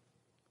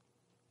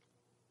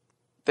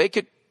 They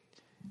could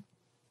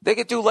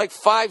do like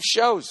 5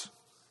 shows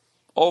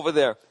over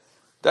there.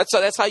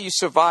 That's how you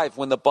survive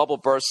when the bubble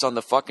bursts on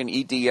the fucking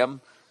EDM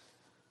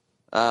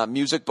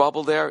music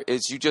bubble there,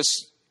 is you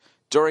just,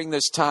 during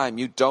this time,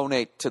 you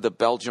donate to the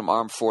Belgium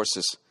Armed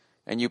Forces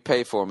and you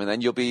pay for them. And then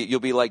you'll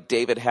be like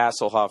David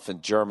Hasselhoff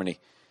in Germany.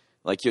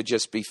 Like you'll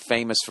just be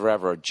famous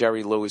forever. Or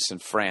Jerry Lewis in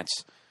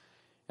France.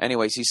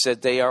 Anyways, he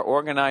said they are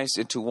organized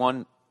into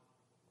one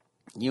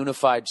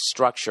unified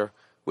structure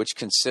which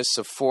consists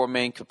of 4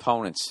 main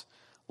components.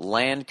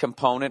 Land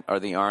component are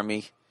the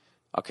Army,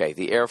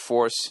 the Air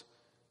Force,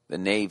 the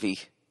Navy,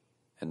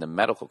 and the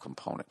medical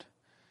component.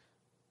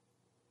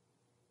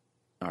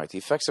 All right, the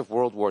effects of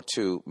World War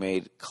II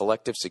made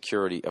collective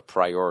security a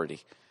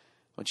priority.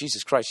 Well,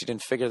 Jesus Christ, you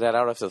didn't figure that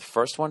out after the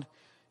first one?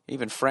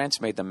 Even France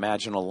made the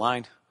Maginot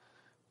Line.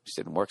 Which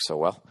didn't work so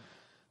well.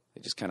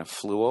 They just kind of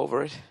flew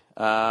over it.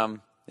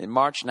 In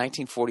March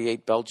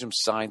 1948, Belgium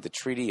signed the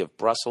Treaty of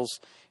Brussels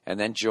and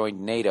then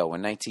joined NATO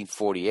in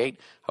 1948.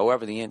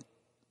 However, the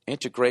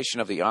integration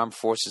of the armed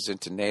forces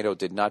into NATO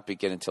did not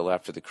begin until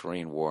after the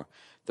Korean War.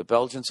 The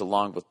Belgians,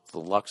 along with the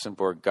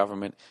Luxembourg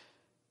government,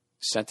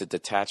 sent a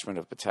detachment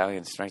of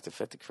battalion strength to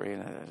fit the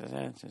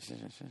Korean.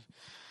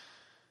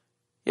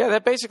 Yeah,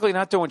 they're basically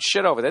not doing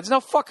shit over there. There's no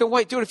fucking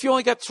way. Dude, if you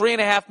only got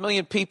 3.5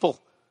 million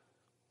people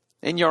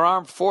in your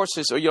armed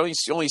forces, or you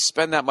only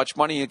spend that much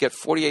money, you get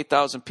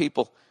 48,000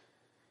 people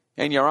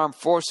in your armed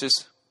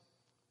forces.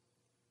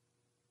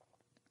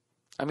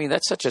 I mean,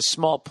 that's such a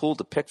small pool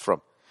to pick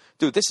from.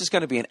 Dude, this is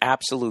going to be an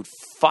absolute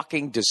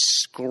fucking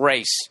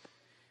disgrace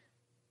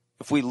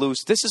if we lose.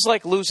 This is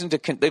like losing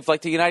to,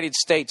 like the United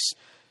States.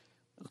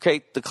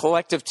 Okay, the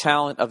collective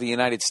talent of the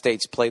United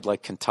States played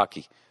like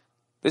Kentucky.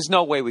 There's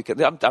no way we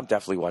could. I'm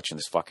definitely watching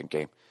this fucking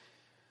game.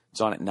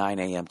 It's on at 9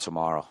 a.m.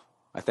 tomorrow.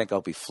 I think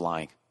I'll be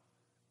flying.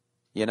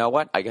 You know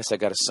what? I guess I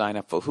got to sign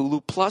up for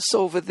Hulu Plus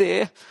over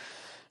there.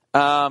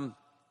 So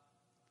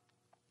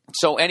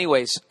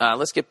anyways,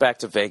 let's get back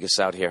to Vegas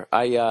out here.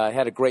 I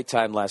had a great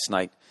time last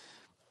night.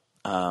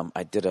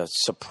 I did a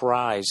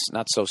surprise,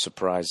 not so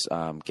surprise,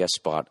 guest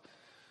spot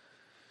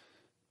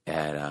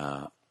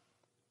at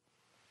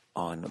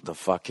on the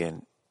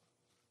fucking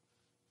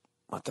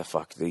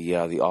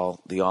the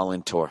All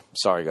In tour.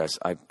 Sorry guys,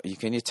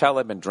 can you tell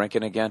I've been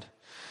drinking again?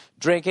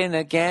 Drinking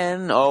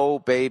again, oh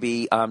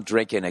baby, I'm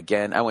drinking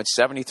again. I went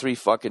 73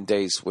 fucking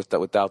days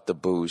without the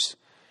booze,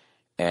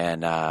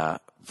 and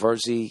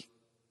Verzi,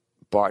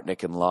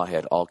 Bartnick, and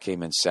Lawhead all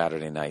came in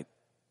Saturday night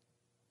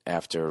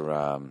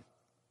after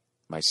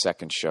my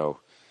second show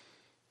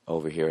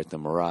over here at the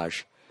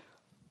Mirage.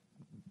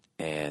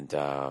 And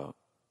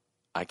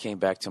I came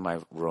back to my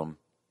room,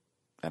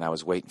 and I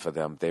was waiting for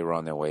them. They were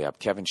on their way up.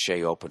 Kevin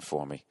Shea opened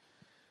for me.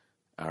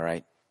 All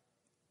right?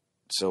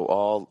 So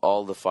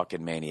all the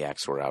fucking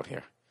maniacs were out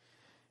here.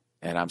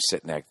 And I'm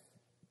sitting there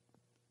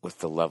with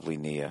the lovely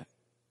Nia.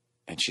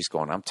 And she's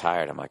going, I'm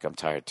tired. I'm like, I'm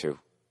tired too.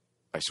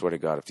 I swear to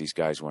God, if these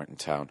guys weren't in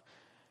town,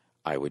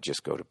 I would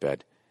just go to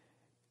bed.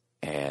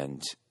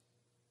 And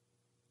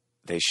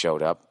they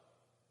showed up.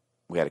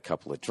 We had a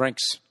couple of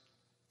drinks.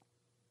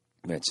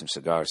 We had some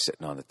cigars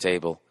sitting on the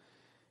table.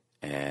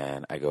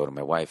 And I go to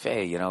my wife,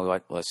 hey, you know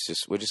what?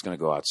 We're just going to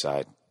go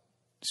outside,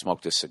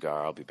 smoke this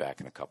cigar. I'll be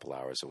back in a couple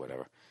hours or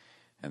whatever.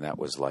 And that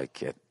was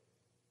like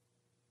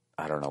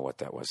I don't know what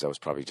that was. That was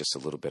probably just a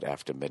little bit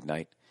after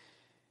midnight.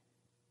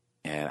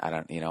 And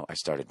I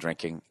started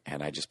drinking,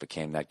 and I just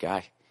became that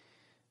guy.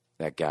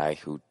 That guy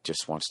who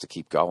just wants to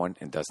keep going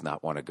and does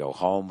not want to go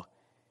home.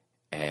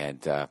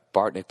 And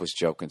Bartnick was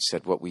joking,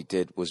 said what we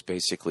did was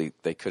basically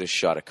they could have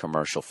shot a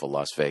commercial for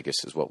Las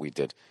Vegas is what we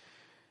did.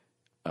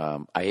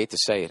 I hate to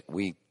say it.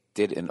 We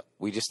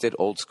just did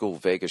old school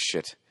Vegas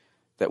shit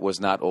that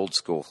was not old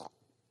school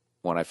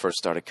when I first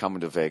started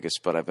coming to Vegas,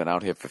 but I've been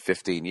out here for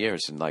 15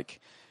 years, and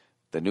like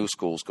the new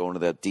school's going to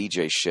that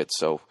DJ shit.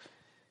 So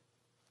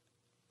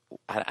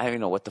I don't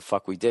know what the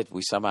fuck we did.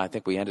 I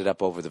think we ended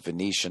up over the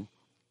Venetian.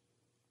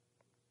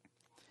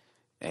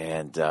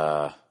 And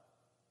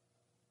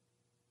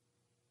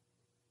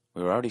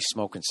we were already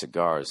smoking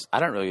cigars. I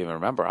don't really even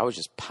remember. I was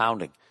just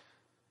pounding.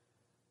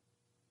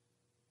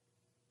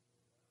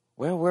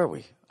 Where were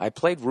we? I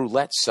played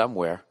roulette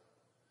somewhere,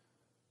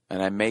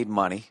 and I made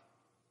money.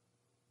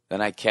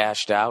 Then I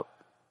cashed out.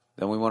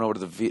 Then we went over to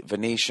the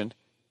Venetian.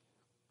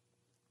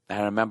 And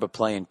I remember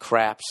playing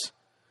craps.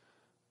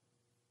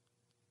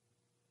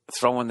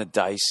 throwing the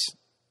dice.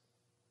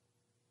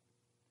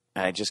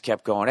 And I just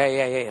kept going,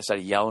 hey. I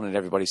started yelling at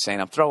everybody saying,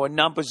 I'm throwing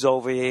numbers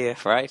over here,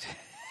 right?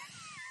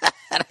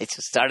 And I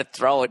just started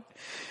throwing.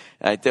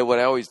 And I did what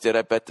I always did.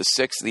 I bet the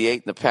 6, the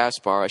 8, and the pass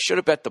bar. I should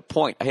have bet the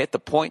point. I hit the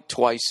point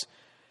twice.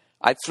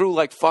 I threw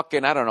like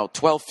fucking,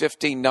 12,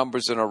 15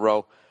 numbers in a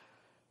row.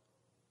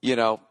 You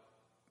know,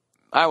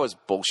 I was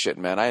bullshitting,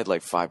 man. I had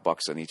like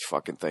 $5 on each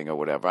fucking thing or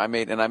whatever. I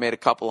made a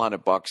couple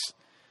 $100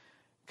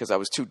 because I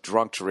was too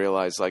drunk to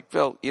realize, like,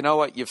 Bill, you know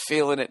what? You're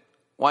feeling it.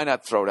 Why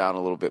not throw down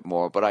a little bit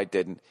more? But I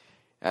didn't.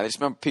 And I just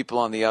remember people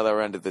on the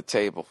other end of the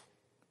table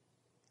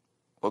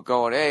were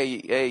going,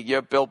 hey,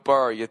 you're Bill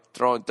Burr. You're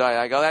throwing dice.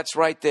 I go, that's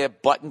right there.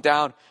 Button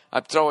down.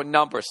 I'm throwing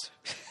numbers.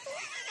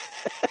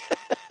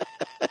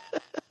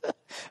 I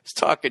was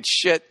talking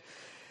shit.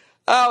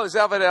 I was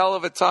having a hell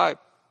of a time.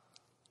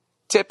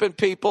 Tipping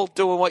people,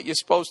 doing what you're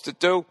supposed to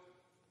do.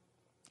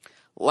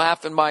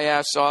 Laughing my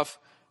ass off.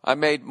 I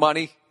made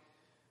money.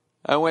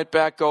 I went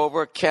back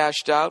over,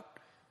 cashed out.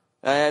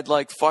 I had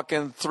like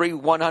fucking 3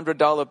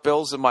 $100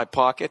 bills in my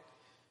pocket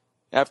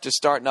after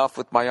starting off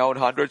with my own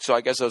 100, so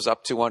I guess I was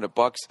up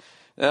 $200.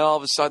 Then all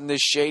of a sudden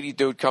this shady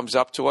dude comes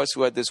up to us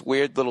who had this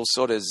weird little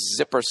sort of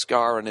zipper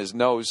scar on his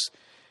nose,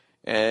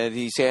 and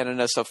he's handing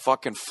us a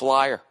fucking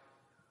flyer.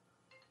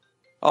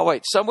 Oh,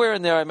 wait, somewhere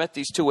in there I met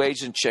these 2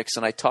 Asian chicks,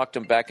 and I talked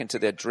them back into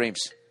their dreams.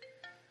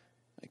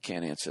 I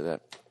can't answer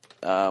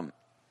that.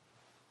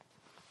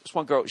 This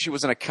one girl, she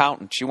was an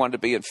accountant. She wanted to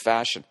be in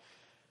fashion.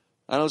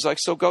 And I was like,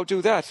 so go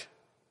do that.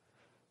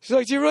 She's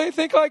like, do you really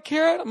think I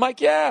care? I'm like,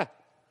 yeah,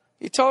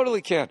 you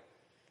totally can.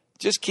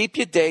 Just keep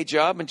your day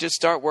job and just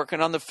start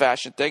working on the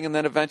fashion thing, and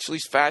then eventually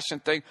fashion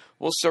thing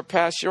will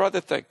surpass your other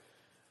thing.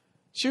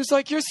 She was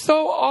like, you're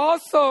so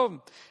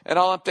awesome. And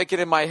all I'm thinking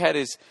in my head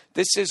is,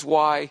 this is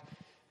why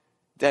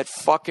that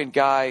fucking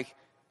guy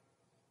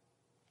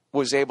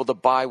was able to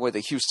buy where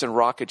the Houston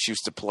Rockets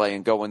used to play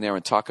and go in there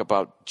and talk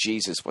about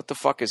Jesus. What the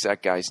fuck is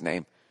that guy's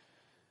name?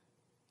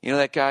 You know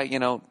that guy,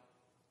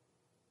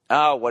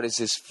 Oh, what is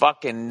his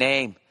fucking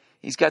name?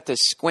 He's got the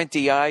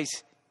squinty eyes.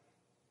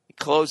 He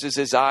closes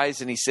his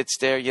eyes and he sits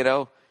there,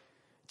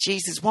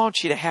 Jesus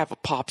wants you to have a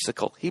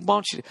popsicle. He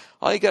wants you to.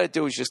 All you got to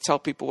do is just tell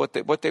people what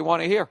they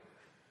want to hear.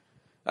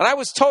 And I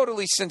was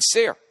totally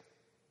sincere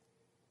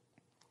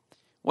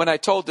when I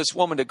told this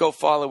woman to go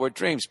follow her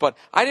dreams. But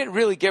I didn't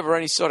really give her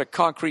any sort of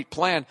concrete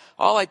plan.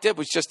 All I did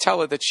was just tell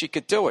her that she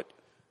could do it.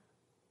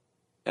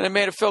 And it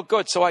made her feel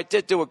good. So I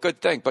did do a good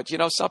thing. But you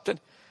know something?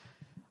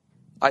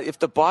 If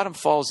the bottom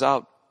falls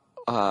out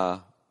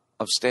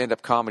of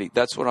stand-up comedy,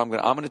 that's what I'm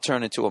going to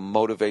turn into a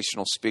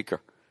motivational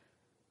speaker.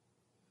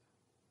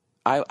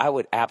 I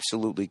would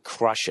absolutely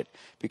crush it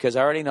because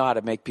I already know how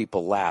to make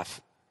people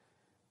laugh.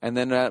 And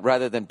then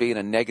rather than being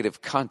a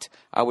negative cunt,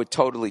 I would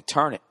totally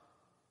turn it.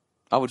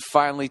 I would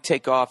finally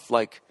take off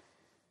like,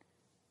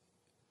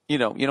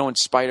 when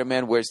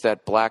Spider-Man wears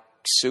that black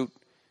suit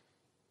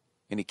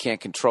and he can't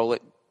control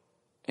it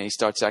and he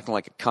starts acting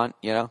like a cunt,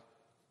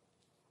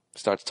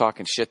 starts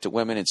talking shit to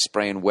women and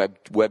spraying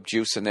web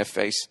juice in their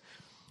face.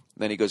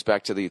 Then he goes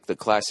back to the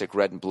classic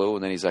red and blue,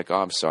 and then he's like, oh,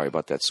 I'm sorry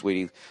about that,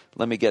 sweetie.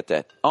 Let me get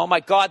that. Oh,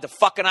 my God, the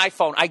fucking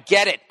iPhone. I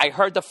get it. I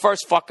heard the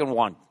first fucking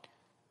one.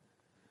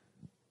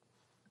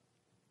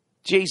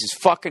 Jesus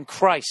fucking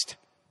Christ.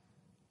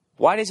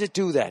 Why does it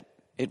do that?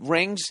 It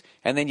rings,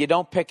 and then you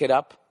don't pick it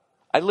up.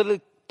 I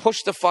literally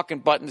push the fucking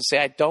button to say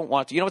I don't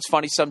want to. You know what's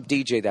funny? Some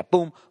DJ that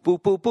boom, boom,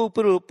 boom, boom,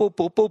 boom, boom,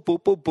 boom, boom, boom,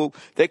 boom, boom.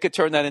 They could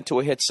turn that into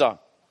a hit song.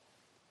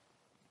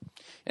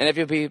 And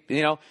if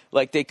you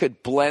like they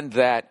could blend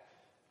that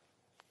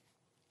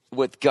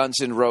with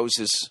Guns N'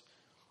 Roses,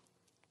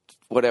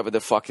 whatever the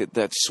fuck,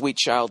 that Sweet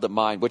Child of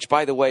Mine, which,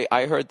 by the way,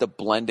 I heard the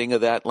blending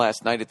of that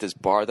last night at this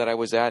bar that I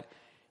was at,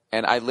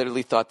 and I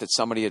literally thought that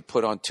somebody had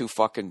put on 2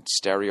 fucking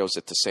stereos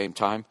at the same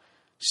time.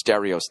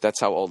 Stereos,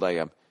 that's how old I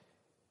am.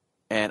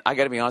 And I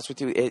got to be honest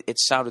with you, it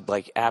sounded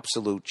like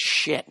absolute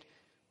shit.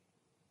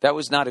 That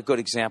was not a good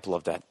example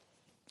of that.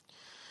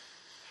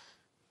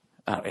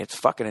 It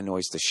fucking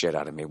annoys the shit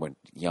out of me when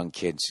young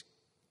kids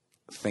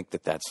think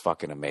that that's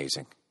fucking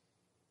amazing.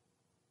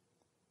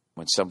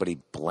 When somebody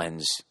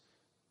blends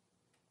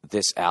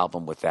this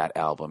album with that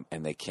album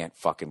and they can't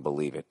fucking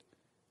believe it.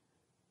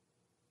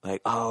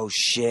 Like, oh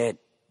shit,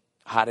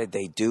 how did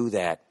they do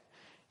that?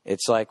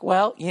 It's like,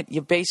 well,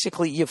 you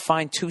basically, you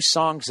find 2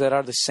 songs that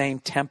are the same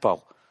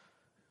tempo.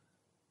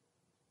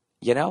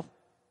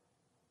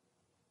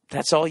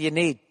 That's all you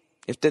need.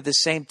 If they're the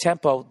same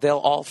tempo, they'll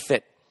all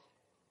fit.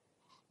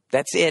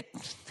 That's it.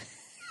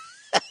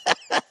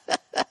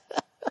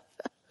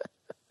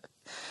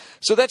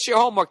 So that's your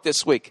homework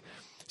this week.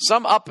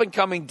 Some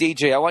up-and-coming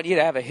DJ, I want you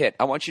to have a hit.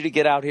 I want you to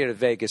get out here to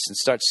Vegas and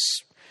start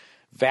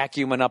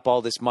vacuuming up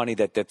all this money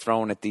that they're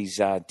throwing at these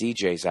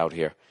DJs out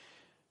here.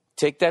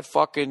 Take that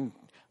fucking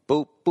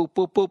boop, boop,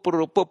 boop, boop, boop,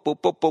 boop, boop,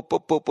 boop, boop,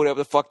 boop, boop, whatever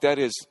the fuck that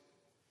is,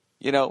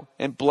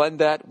 and blend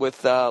that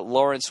with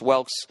Lawrence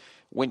Welk's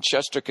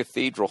Winchester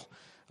Cathedral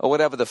or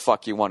whatever the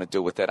fuck you want to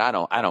do with it. I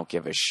don't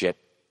give a shit.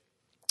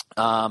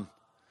 The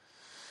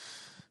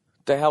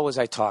hell was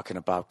I talking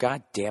about?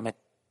 God damn it.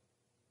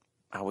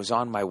 I was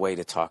on my way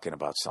to talking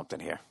about something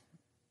here.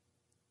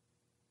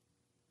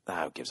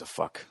 Who gives a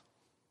fuck?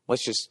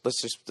 Let's just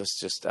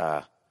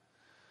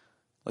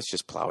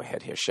plow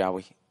ahead here, shall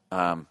we?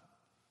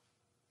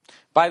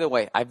 By the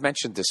way, I've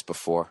mentioned this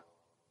before.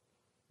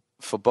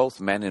 For both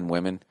men and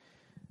women,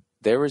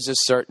 there is a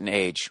certain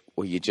age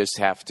where you just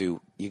have to,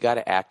 you got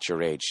to act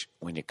your age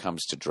when it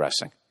comes to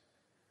dressing.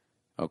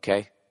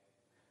 Okay?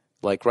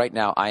 Like right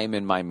now, I am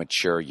in my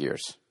mature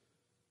years.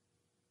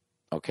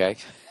 Okay?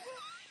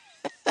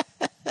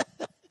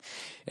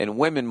 And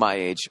women my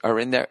age are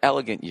in their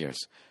elegant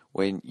years.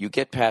 When you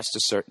get past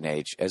a certain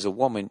age, as a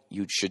woman,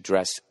 you should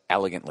dress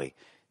elegantly.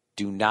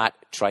 Do not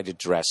try to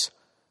dress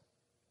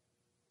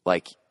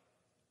like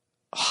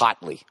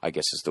hotly, I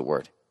guess is the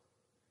word.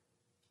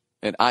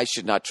 And I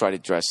should not try to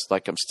dress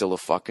like I'm still a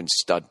fucking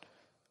stud.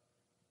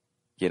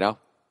 You know?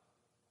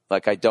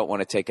 Like I don't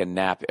want to take a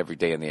nap every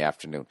day in the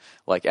afternoon.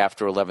 Like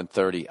after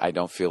 11:30, I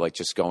don't feel like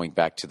just going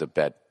back to the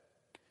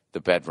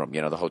bedroom,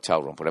 the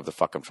hotel room, whatever the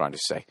fuck I'm trying to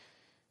say.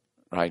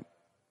 Right?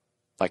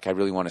 Like I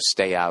really want to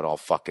stay out all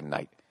fucking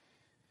night.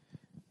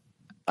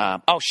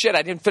 Oh shit,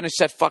 I didn't finish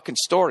that fucking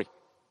story.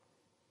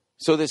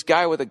 So this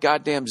guy with a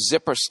goddamn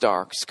zipper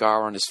scar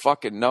on his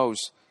fucking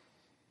nose,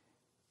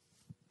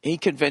 he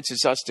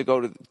convinces us to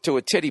go to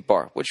a titty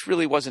bar, which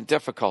really wasn't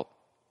difficult.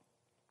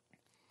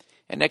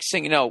 And next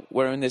thing you know,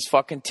 we're in this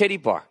fucking titty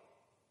bar.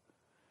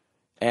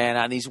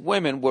 And these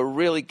women were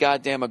really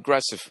goddamn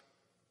aggressive.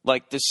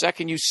 Like the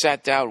second you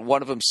sat down,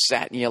 one of them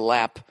sat in your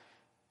lap.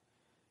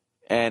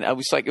 And I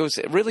was like, it was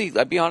really,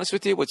 I'll be honest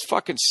with you, it was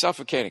fucking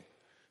suffocating.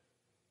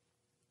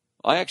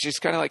 I actually was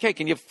kind of like, hey,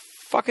 can you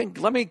fucking,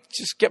 let me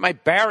just get my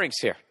bearings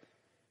here.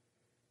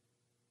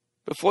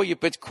 But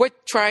quit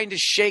trying to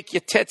shake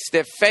your tits.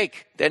 They're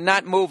fake. They're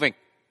not moving.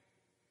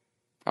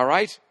 All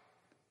right?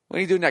 What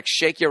do you do next?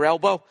 Shake your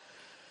elbow?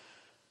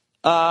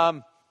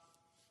 So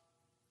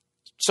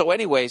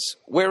anyways,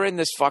 we're in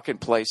this fucking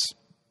place.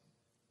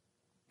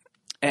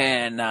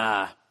 And,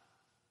 I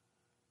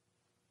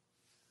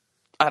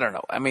don't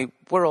know. I mean,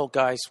 we're old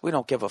guys. We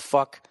don't give a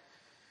fuck.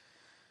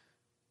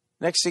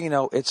 Next thing you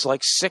know, it's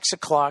like 6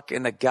 o'clock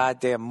in the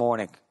goddamn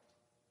morning.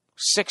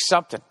 6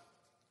 something.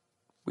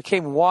 We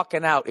came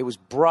walking out. It was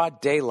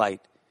broad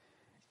daylight.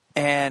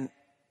 And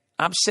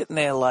I'm sitting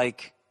there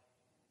like,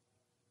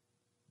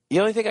 the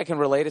only thing I can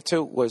relate it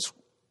to was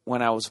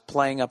when I was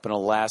playing up in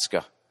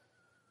Alaska.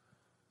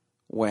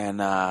 When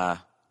it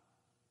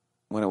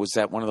was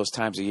that one of those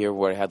times of year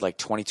where it had like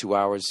 22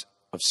 hours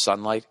of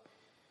sunlight.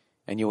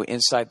 And you were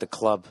inside the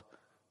club.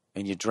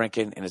 And you're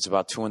drinking, and it's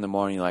about 2 a.m.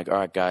 You're like, all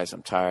right, guys,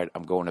 I'm tired.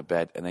 I'm going to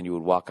bed. And then you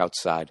would walk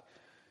outside.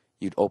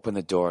 You'd open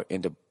the door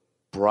into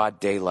broad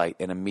daylight,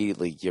 and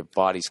immediately your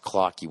body's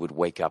clock, you would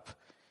wake up.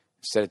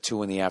 Instead of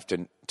 2 in the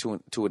afternoon, 2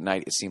 at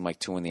night, it seemed like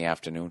 2 in the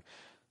afternoon.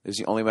 It was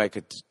the only way I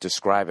could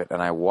describe it.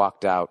 And I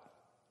walked out,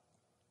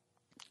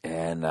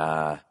 and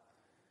all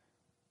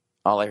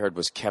I heard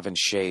was Kevin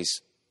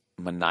Shea's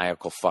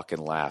maniacal fucking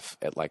laugh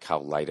at like how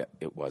light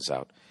it was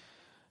out.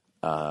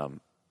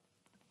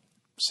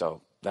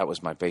 So that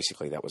was my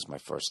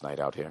first night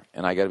out here.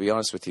 And I got to be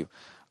honest with you,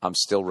 I'm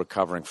still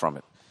recovering from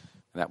it.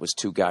 And that was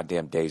 2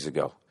 goddamn days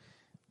ago.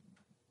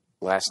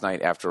 Last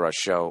night after our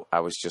show,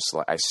 I was just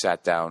like, I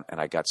sat down and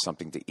I got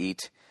something to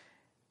eat.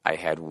 I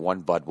had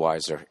 1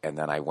 Budweiser and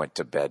then I went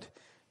to bed.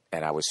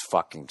 And I was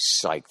fucking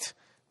psyched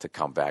to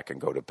come back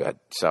and go to bed.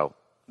 So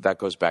that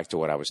goes back to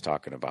what I was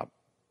talking about.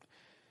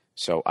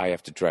 So I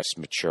have to dress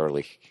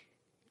maturely.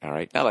 All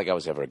right. Not like I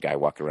was ever a guy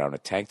walking around in a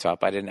tank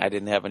top. I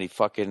didn't have any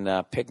fucking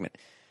pigment.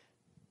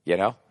 You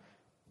know?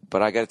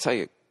 But I got to tell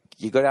you,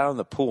 you go down in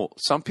the pool.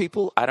 Some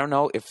people, I don't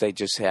know if they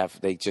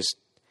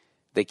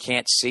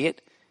can't see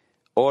it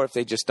or if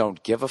they just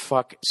don't give a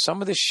fuck.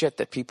 Some of the shit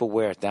that people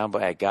wear down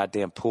by a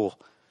goddamn pool,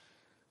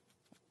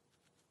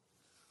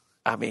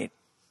 I mean,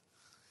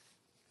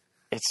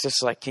 it's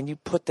just like, can you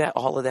put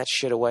all of that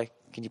shit away?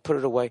 Can you put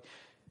it away?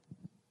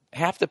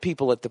 Half the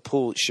people at the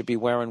pool should be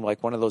wearing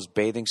like one of those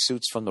bathing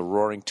suits from the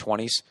Roaring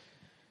 '20s,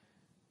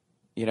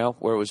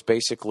 where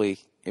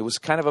it was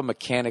kind of a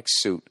mechanic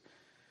suit,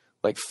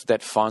 like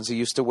that Fonzie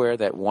used to wear,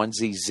 that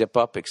onesie zip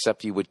up,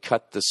 except you would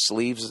cut the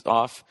sleeves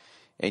off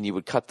and you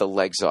would cut the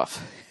legs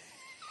off.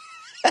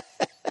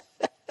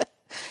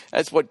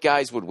 That's what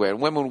guys would wear.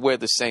 And women would wear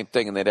the same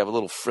thing, and they'd have a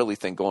little frilly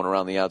thing going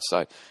around the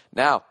outside.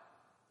 Now,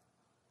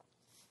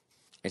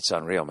 it's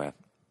unreal, man.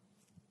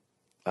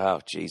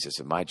 Oh, Jesus,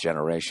 in my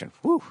generation,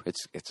 whew,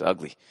 it's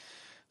ugly.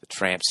 The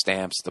tramp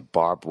stamps, the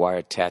barbed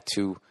wire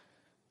tattoo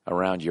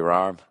around your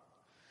arm.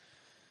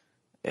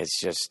 It's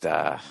just,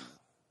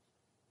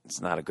 it's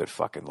not a good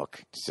fucking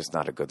look. It's just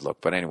not a good look.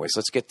 But anyways,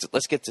 let's get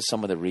to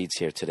some of the reads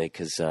here today,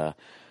 because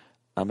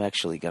I'm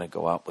actually going to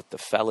go out with the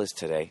fellas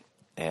today,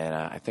 and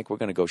I think we're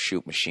going to go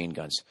shoot machine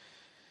guns.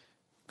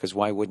 Because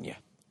why wouldn't you?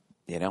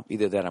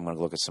 Either that, or I'm going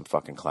to look at some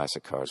fucking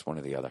classic cars, one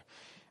or the other.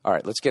 All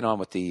right, let's get on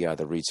with the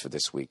reads for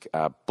this week.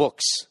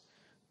 Books.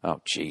 Oh,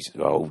 Jesus.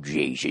 Oh,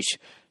 Jesus.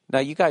 Now,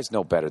 you guys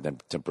know better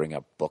than to bring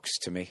up books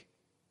to me.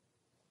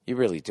 You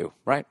really do,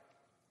 right?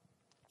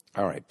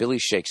 All right, Billy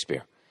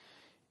Shakespeare.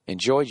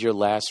 Enjoyed your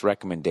last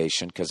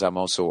recommendation because I'm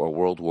also a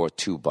World War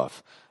II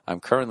buff. I'm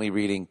currently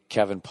reading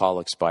Kevin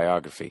Pollak's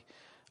biography.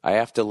 I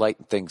have to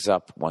lighten things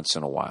up once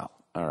in a while.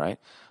 All right.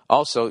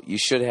 Also, you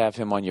should have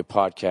him on your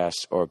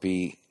podcast or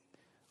be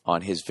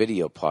on his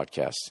video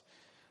podcast.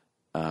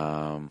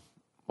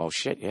 Well,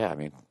 shit, yeah. I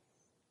mean,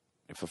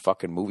 if a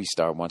fucking movie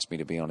star wants me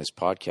to be on his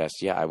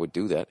podcast, yeah, I would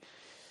do that.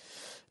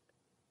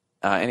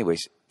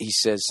 Anyways, he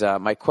says,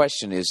 my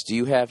question is, do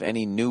you have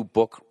any new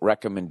book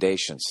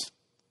recommendations?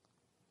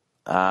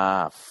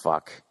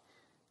 Fuck.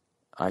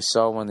 I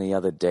saw one the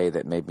other day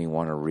that made me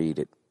want to read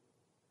it.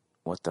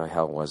 What the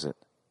hell was it?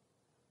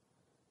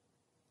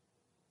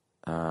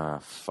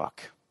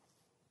 Fuck.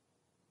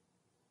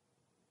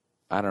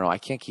 I don't know. I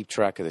can't keep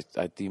track of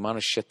the amount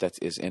of shit that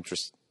is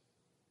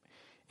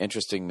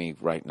interesting me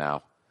right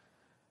now.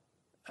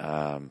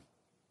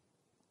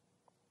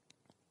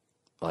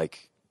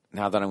 Like,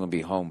 now that I'm going to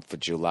be home for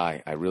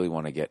July, I really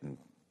want to get in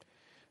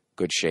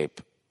good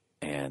shape.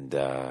 And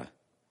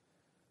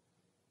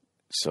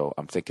so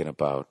I'm thinking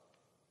about,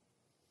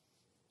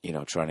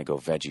 trying to go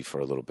veggie for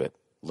a little bit,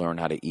 learn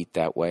how to eat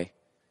that way,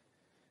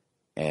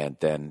 and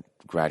then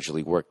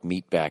gradually work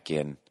meat back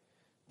in,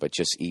 but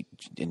just eat,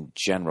 in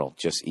general,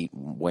 just eat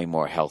way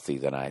more healthy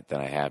than I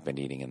have been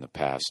eating in the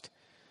past.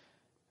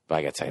 But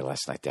I got to tell you,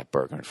 last night, that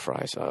burger and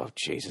fries, oh,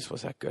 Jesus,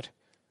 was that good.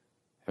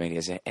 I mean,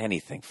 is there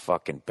anything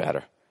fucking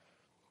better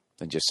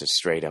than just a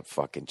straight-up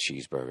fucking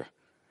cheeseburger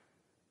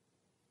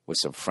with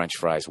some French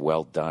fries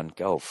well done?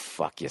 Go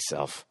fuck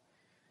yourself.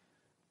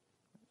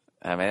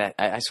 I mean,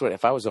 I swear,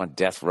 if I was on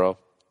death row,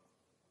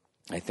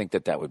 I think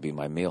that would be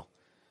my meal.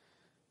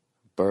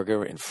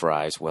 Burger and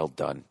fries well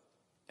done,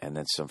 and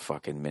then some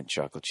fucking mint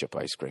chocolate chip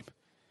ice cream.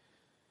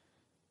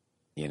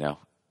 And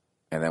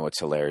then what's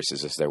hilarious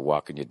is as they're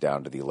walking you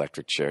down to the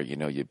electric chair, you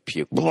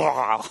puke.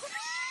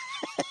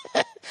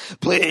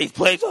 Please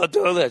don't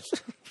do this.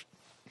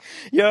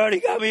 You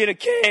already got me in a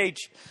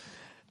cage.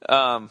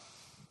 I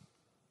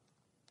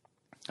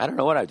don't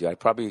know what I'd do. I'd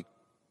probably...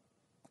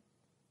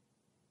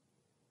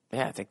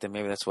 Yeah, I think that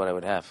maybe that's what I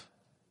would have.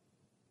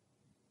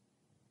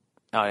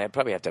 Oh, I'd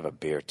probably have to have a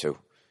beer, too.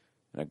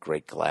 And a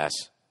great glass.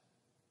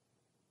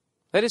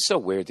 That is so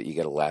weird that you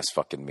get a last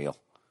fucking meal.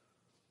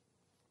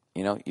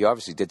 You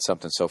obviously did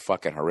something so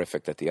fucking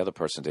horrific that the other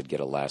person did get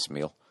a last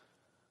meal.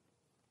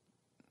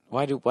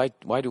 Why do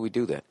we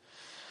do that?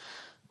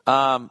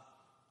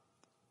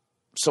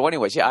 So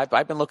anyways, yeah,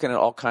 I've been looking at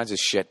all kinds of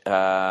shit.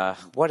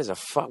 What is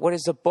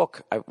the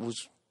book?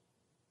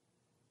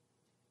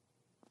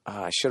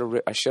 I should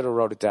have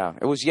wrote it down.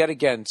 It was yet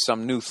again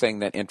some new thing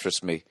that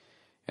interests me,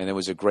 and it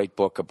was a great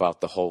book about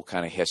the whole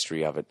kind of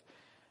history of it.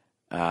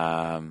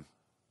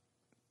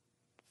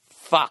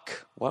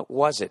 Fuck, what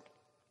was it?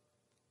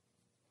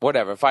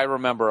 Whatever. If I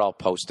remember, I'll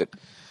post it.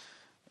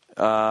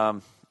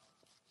 Well,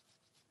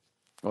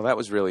 that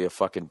was really a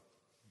fucking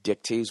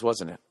dick tease,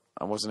 wasn't it?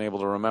 I wasn't able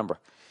to remember.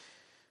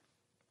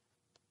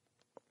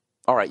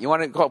 All right, you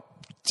want to go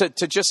to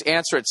just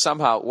answer it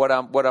somehow? What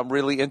I'm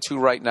really into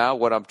right now,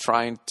 what I'm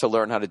trying to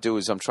learn how to do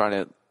is I'm trying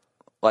to,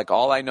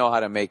 all I know how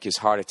to make is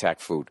heart attack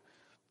food.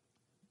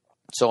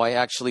 So I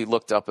actually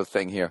looked up a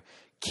thing here: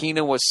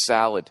 quinoa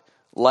salad,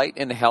 light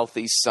and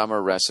healthy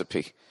summer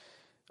recipe.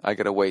 I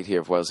gotta wait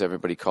here, while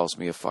everybody calls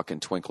me a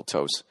fucking twinkle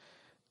toes.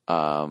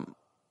 It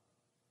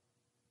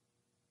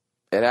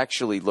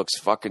actually looks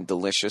fucking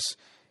delicious.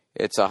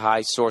 It's a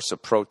high source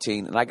of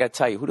protein, and I gotta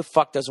tell you, who the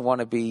fuck doesn't want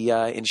to be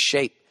in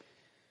shape?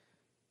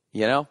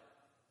 And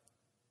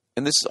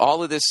this is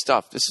all of this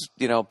stuff. This is,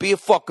 be a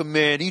fucking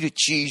man, eat a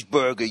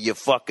cheeseburger, you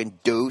fucking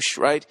douche,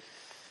 right?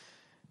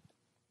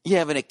 You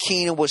having a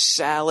quinoa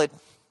salad.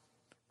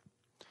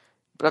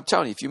 But I'm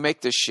telling you, if you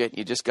make this shit,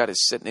 you just got it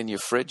sitting in your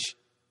fridge,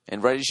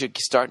 and right as you're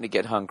starting to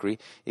get hungry,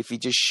 if you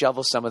just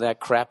shovel some of that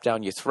crap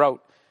down your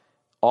throat,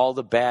 all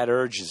the bad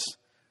urges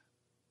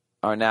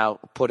are now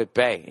put at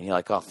bay. And you're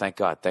like, oh, thank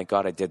God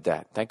I did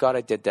that. Thank God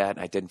I did that, and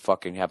I didn't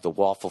fucking have the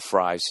waffle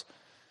fries,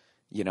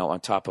 on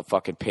top of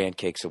fucking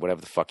pancakes or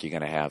whatever the fuck you're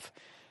going to have.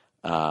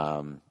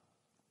 No,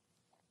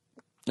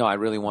 I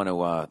really want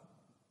to,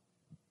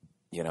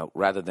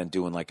 rather than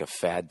doing like a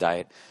fad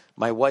diet.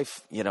 My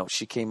wife,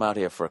 she came out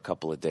here for a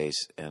couple of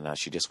days, and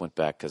she just went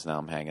back because now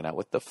I'm hanging out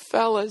with the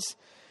fellas.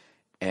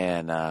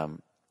 And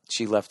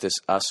she left this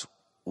Us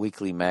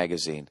Weekly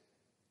magazine.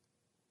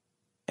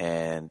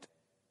 And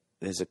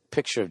there's a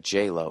picture of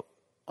J-Lo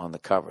on the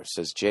cover. It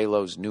says,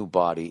 J-Lo's new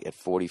body at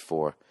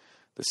 44.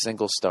 The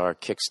single star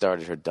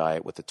kickstarted her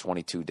diet with a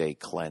 22-day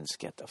cleanse.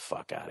 Get the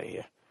fuck out of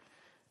here.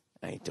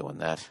 I ain't doing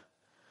that.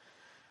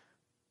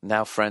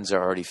 Now friends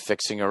are already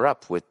fixing her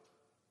up with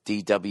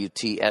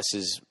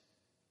DWTS's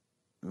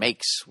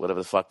makes,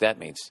 whatever the fuck that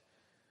means.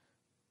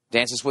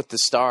 Dances with the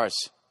Stars.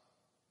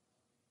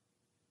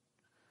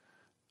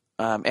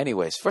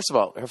 Anyways, first of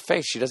all, her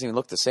face, she doesn't even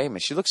look the same.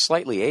 And she looks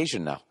slightly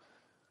Asian now.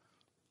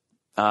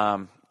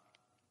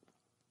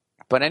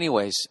 But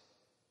anyways,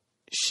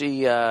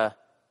 she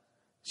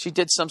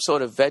did some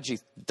sort of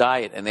veggie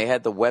diet, and they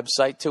had the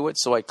website to it.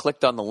 So I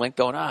clicked on the link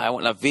going, I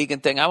want a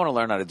vegan thing. I want to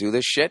learn how to do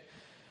this shit.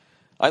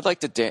 I'd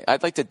like to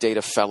date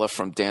a fella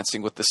from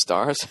Dancing with the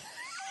Stars.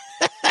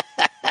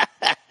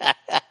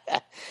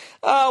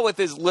 Oh, with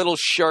his little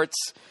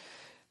shirts.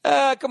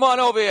 Come on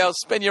over here. I'll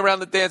spin you around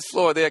the dance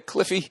floor there,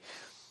 Cliffy.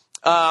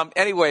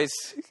 Anyways,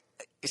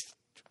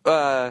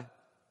 I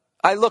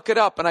look it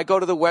up and I go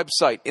to the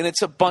website, and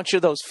it's a bunch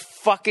of those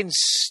fucking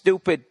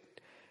stupid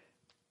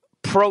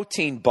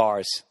protein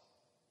bars.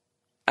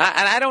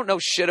 And I don't know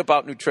shit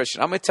about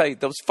nutrition. I'm going to tell you,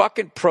 those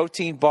fucking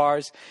protein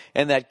bars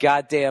and that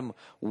goddamn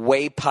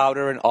whey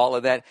powder and all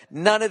of that,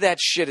 none of that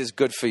shit is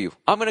good for you.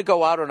 I'm going to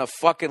go out on a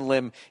fucking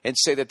limb and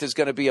say that there's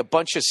going to be a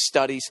bunch of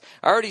studies.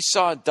 I already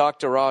saw in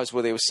Dr. Oz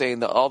where they were saying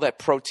that all that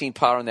protein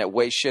powder and that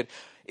whey shit,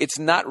 it's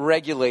not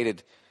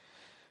regulated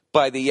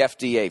by the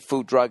FDA,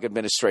 Food Drug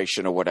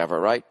Administration or whatever,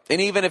 right?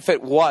 And even if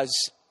it was,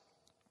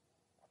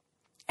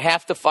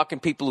 half the fucking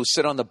people who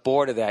sit on the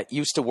board of that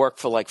used to work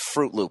for like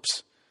Fruit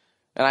Loops.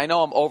 And I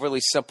know I'm overly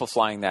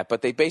simplifying that,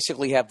 but they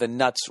basically have the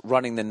nuts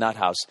running the nut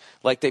house.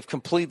 Like they've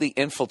completely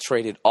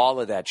infiltrated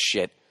all of that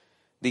shit.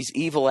 These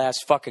evil-ass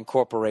fucking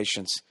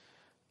corporations.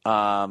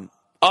 Oh,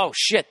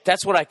 shit.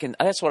 That's what I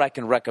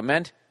can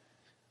recommend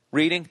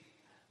reading.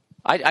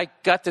 I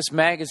got this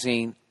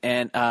magazine,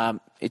 and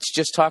it's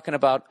just talking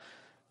about,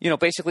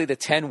 basically the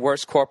 10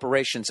 worst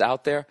corporations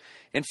out there.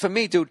 And for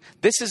me, dude,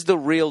 this is the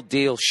real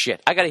deal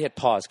shit. I got to hit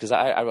pause because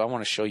I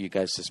want to show you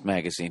guys this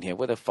magazine here.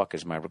 Where the fuck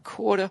is my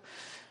recorder?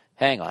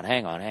 Hang on.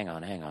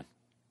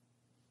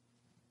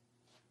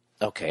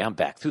 Okay, I'm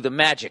back. Through the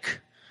magic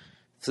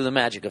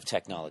of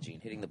technology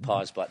and hitting the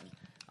pause button,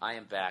 I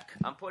am back.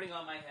 I'm putting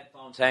on my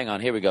headphones. Hang on,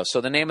 here we go.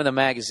 So the name of the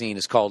magazine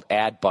is called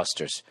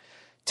Adbusters.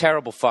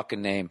 Terrible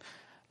fucking name.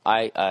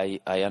 I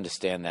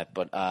understand that,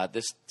 but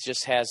this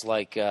just has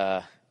like,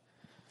 it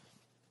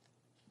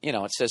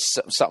says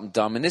something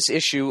dumb. In this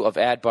issue of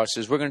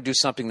Adbusters, we're going to do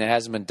something that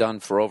hasn't been done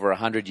for over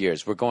 100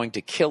 years. We're going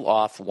to kill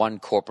off one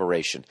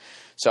corporation.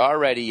 So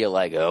already you're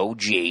like, oh,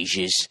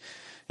 Jesus.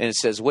 And it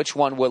says, which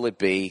one will it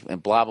be?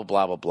 And blah, blah,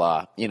 blah, blah,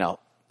 blah.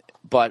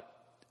 But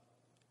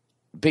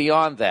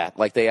beyond that,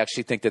 like they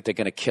actually think that they're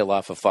going to kill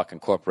off a fucking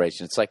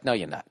corporation. It's like, no,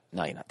 you're not.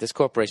 No, you're not. This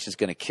corporation is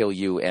going to kill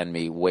you and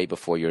me way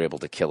before you're able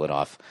to kill it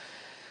off.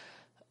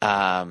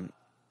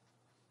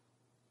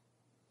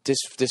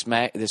 This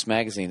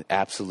magazine,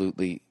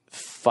 absolutely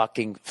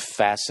fucking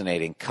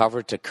fascinating,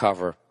 cover to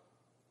cover,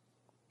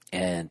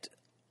 and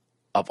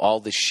of all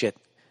this shit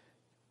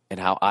and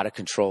how out of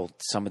control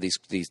some of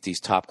these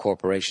top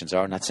corporations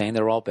are. I'm not saying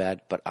they're all bad,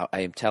 but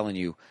I am telling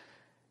you,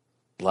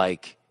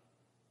 like,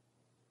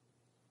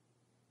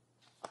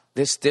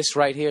 this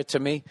right here, to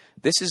me,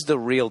 this is the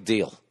real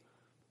deal.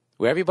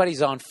 Where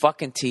everybody's on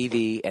fucking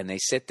TV and they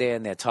sit there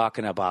and they're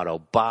talking about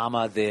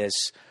Obama this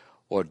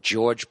or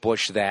George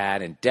Bush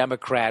that, and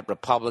Democrat,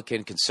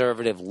 Republican,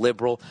 conservative,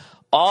 liberal.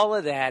 All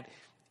of that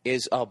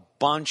is a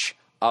bunch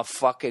of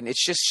fucking,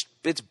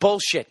 it's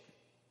bullshit.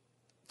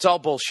 It's all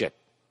bullshit.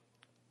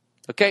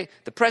 Okay?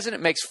 The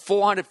president makes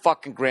 $400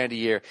 fucking grand a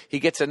year. He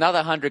gets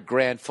another $100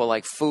 grand for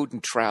like food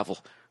and travel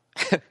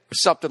or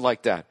something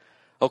like that.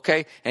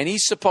 Okay? And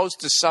he's supposed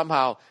to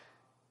somehow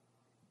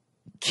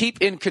keep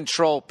in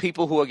control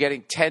people who are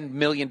getting $10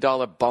 million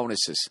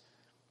bonuses.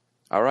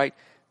 All right?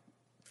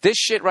 This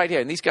shit right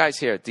here, and these guys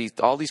here,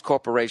 all these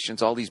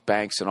corporations, all these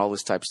banks, and all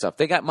this type of stuff,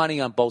 they got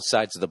money on both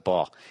sides of the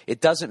ball. It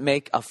doesn't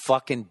make a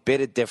fucking bit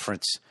of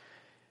difference,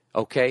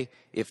 okay?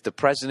 If the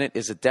president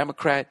is a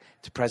Democrat,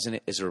 if the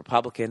president is a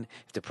Republican,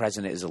 if the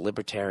president is a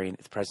libertarian,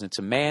 if the president's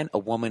a man, a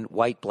woman,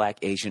 white, black,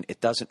 Asian,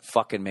 it doesn't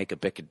fucking make a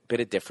bit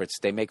of difference.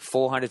 They make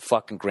 $400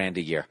 fucking grand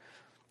a year,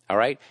 all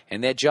right?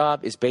 And their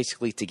job is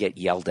basically to get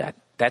yelled at.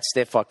 That's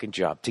their fucking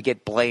job, to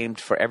get blamed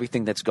for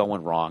everything that's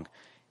going wrong,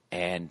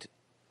 and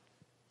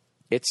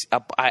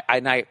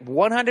I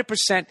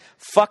 100%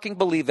 fucking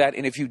believe that.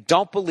 And if you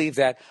don't believe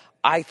that,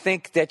 I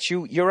think that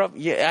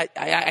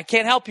I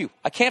can't help you.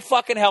 I can't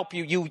fucking help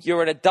you.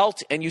 You're an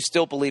adult and you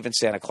still believe in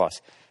Santa Claus.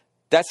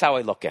 That's how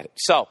I look at it.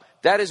 So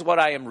that is what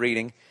I am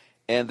reading.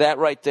 And that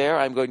right there,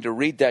 I'm going to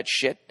read that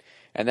shit.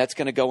 And that's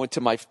going to go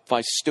into my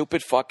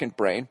stupid fucking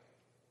brain.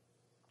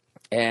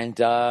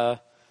 And, I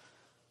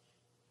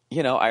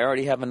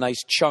already have a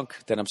nice chunk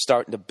that I'm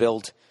starting to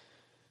build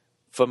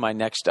for my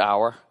next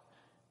hour.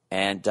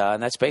 And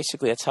that's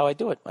how I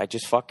do it.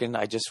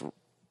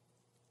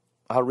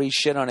 I'll read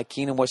shit on a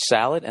quinoa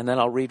salad, and then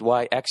I'll read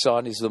why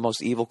Exxon is the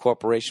most evil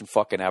corporation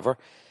fucking ever.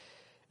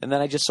 And then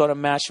I just sort of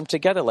mash them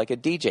together like a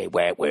DJ.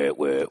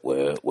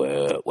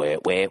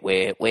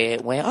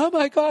 Oh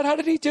my God, how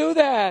did he do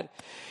that?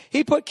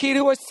 He put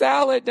quinoa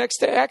salad next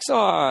to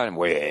Exxon.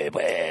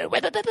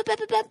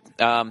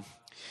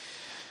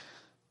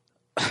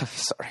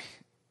 Sorry.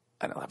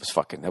 I know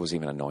that was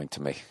even annoying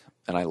to me.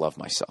 And I love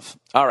myself.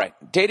 All right.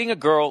 Dating a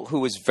girl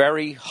who is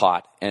very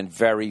hot and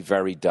very,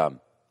 very dumb.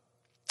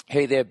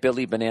 Hey there,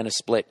 Billy Banana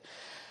Split.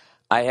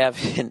 I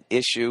have an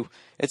issue.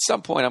 At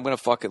some point, I'm going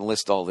to fucking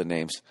list all the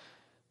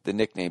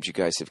nicknames you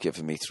guys have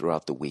given me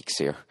throughout the weeks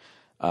here.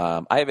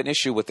 I have an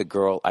issue with a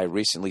girl I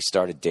recently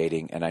started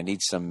dating, and I need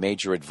some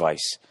major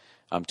advice.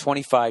 I'm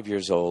 25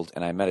 years old,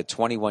 and I met a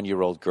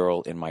 21-year-old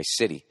girl in my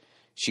city.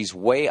 She's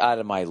way out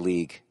of my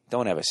league.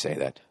 Don't ever say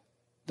that.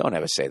 Don't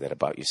ever say that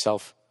about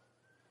yourself.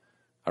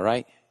 All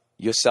right?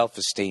 Your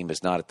self-esteem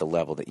is not at the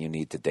level that you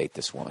need to date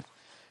this woman.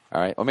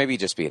 All right? Or maybe you're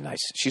just being nice.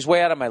 She's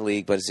way out of my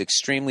league, but is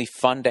extremely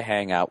fun to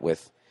hang out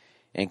with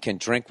and can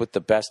drink with the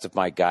best of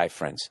my guy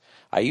friends.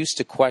 I used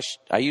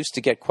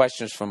to get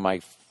questions from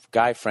my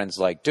guy friends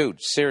like,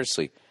 dude,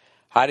 seriously,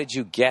 how did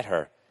you get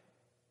her?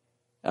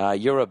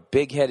 You're a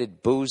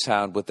big-headed booze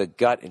hound with a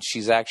gut, and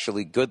she's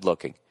actually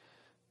good-looking.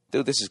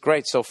 Dude, this is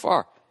great so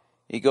far.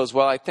 He goes,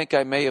 well, I think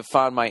I may have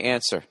found my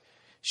answer.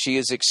 She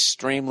is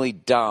extremely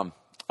dumb.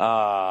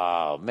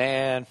 Oh,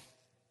 man.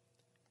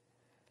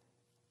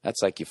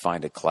 That's like you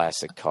find a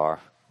classic car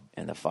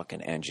and the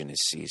fucking engine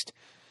is seized.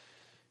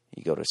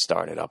 You go to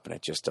start it up and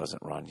it just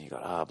doesn't run. You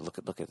go, look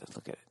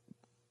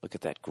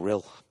at that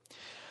grill.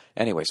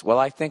 Anyways, well,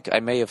 I think I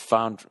may have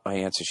found my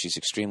answer. She's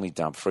extremely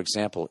dumb. For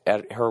example,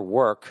 at her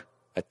work,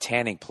 a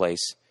tanning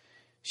place,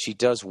 she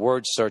does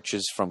word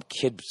searches from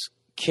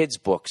kids'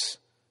 books.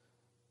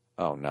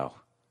 Oh, no.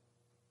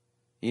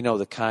 You know,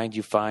 the kind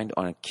you find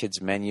on a kid's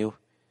menu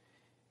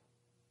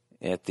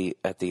at the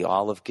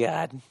Olive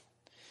Garden?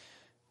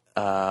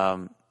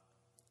 Oh,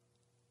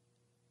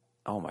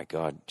 my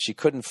God. She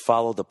couldn't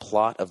follow the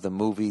plot of the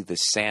movie The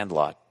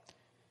Sandlot.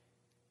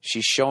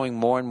 She's showing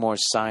more and more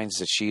signs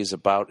that she is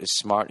about as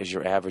smart as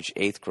your average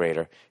 8th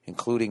grader,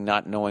 including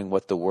not knowing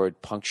what the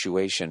word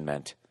punctuation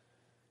meant.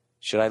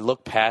 Should I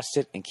look past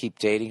it and keep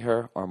dating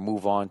her or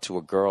move on to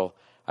a girl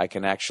I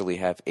can actually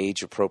have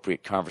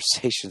age-appropriate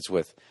conversations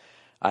with?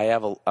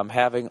 I'm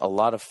having a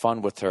lot of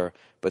fun with her,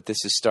 but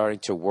this is starting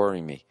to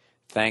worry me.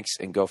 Thanks,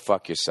 and go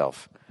fuck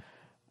yourself.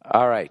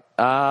 All right.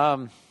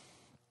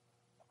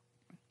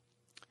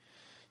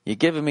 You're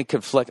giving me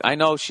conflict. I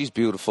know she's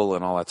beautiful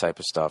and all that type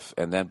of stuff,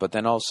 but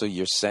then also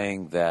you're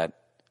saying that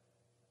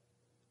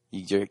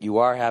you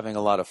are having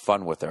a lot of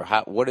fun with her.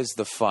 What is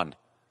the fun?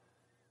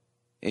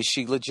 Is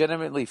she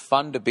legitimately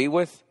fun to be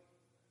with?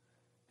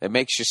 It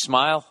makes you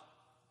smile,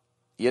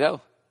 you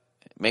know?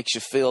 It makes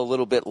you feel a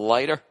little bit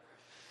lighter.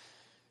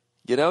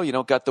 You know, you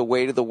don't got the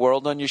weight of the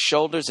world on your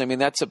shoulders. I mean,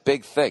 that's a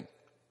big thing.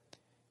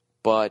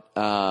 But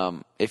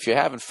if you're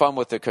having fun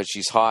with her because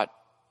she's hot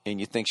and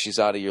you think she's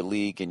out of your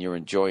league and you're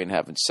enjoying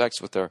having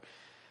sex with her,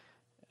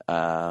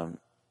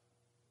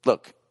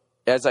 look,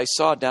 as I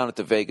saw down at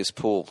the Vegas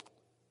pool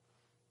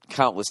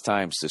countless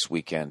times this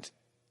weekend,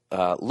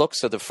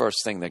 looks are the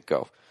first thing that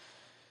go.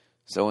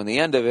 So in the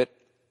end of it,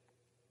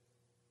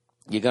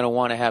 you're going to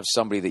want to have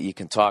somebody that you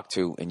can talk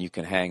to and you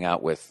can hang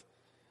out with.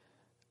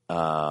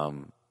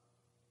 And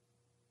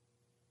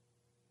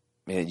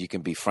you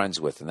can be friends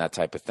with and that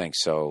type of thing.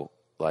 So,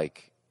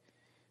 like,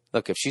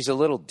 look, if she's a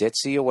little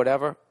ditzy or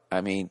whatever,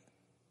 I mean,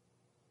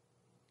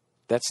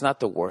 that's not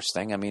the worst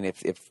thing. I mean,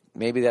 if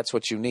maybe that's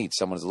what you need,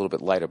 someone who's a little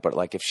bit lighter. But,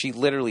 like, if she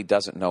literally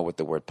doesn't know what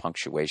the word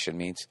punctuation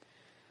means,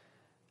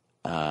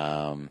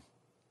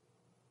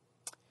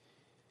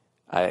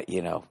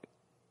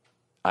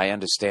 I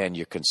understand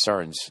your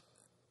concerns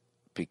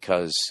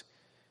because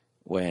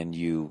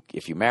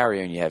if you marry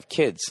her and you have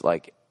kids,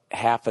 like,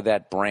 half of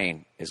that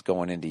brain is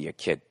going into your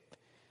kid.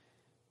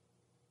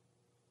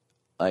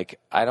 Like,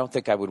 I don't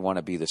think I would want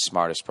to be the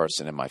smartest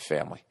person in my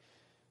family.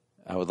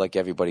 I would like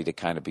everybody to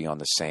kind of be on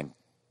the same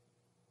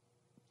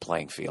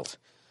playing field.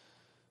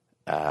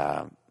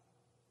 And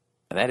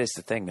that is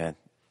the thing, man.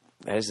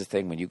 That is the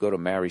thing. When you go to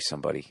marry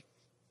somebody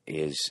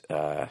is,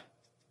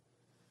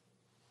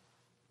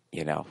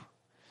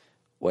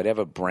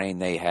 whatever brain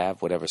they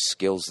have, whatever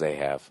skills they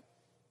have,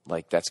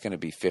 like, that's going to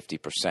be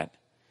 50%.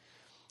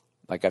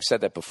 Like, I've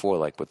said that before,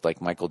 like, with,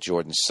 like, Michael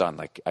Jordan's son.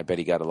 Like, I bet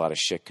he got a lot of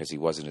shit because he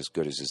wasn't as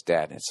good as his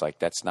dad. And it's like,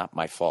 that's not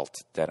my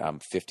fault that I'm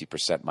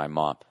 50% my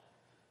mom.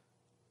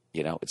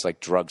 You know, it's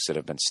like drugs that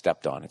have been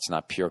stepped on. It's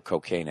not pure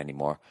cocaine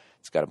anymore.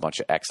 It's got a bunch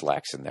of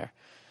X-Lax in there.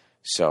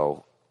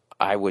 So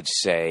I would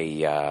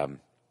say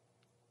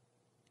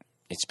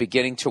it's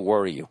beginning to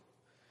worry you.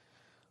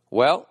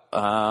 Well,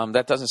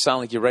 that doesn't sound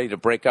like you're ready to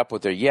break up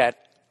with her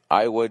yet.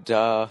 I would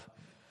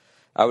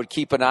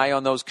keep an eye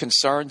on those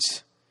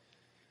concerns.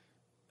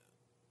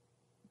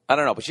 I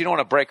don't know, but you don't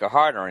want to break her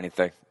heart or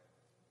anything.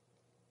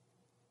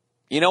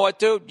 You know what,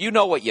 dude? You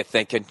know what you're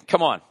thinking.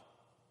 Come on.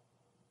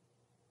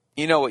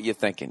 You know what you're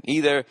thinking.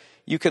 Either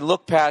you can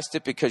look past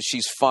it because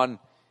she's fun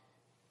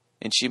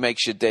and she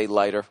makes your day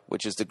lighter,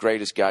 which is the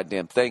greatest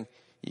goddamn thing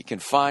you can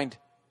find,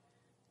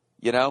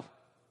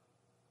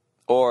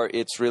 or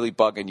it's really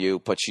bugging you,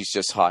 but she's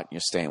just hot and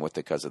you're staying with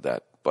it because of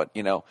that. But,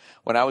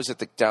 when I was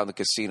down the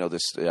casino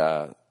this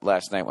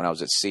last night when I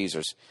was at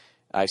Caesars,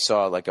 I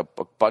saw like a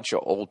bunch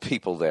of old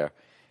people there.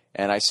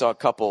 And I saw a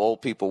couple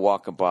old people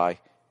walking by,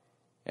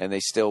 and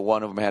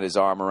one of them had his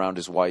arm around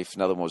his wife,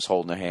 another one was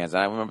holding her hands.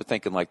 And I remember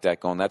thinking like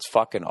that, going, that's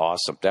fucking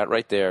awesome. That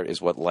right there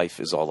is what life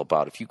is all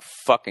about. If you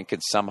fucking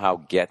can somehow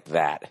get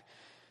that,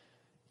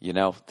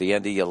 the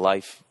end of your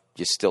life,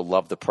 you still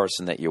love the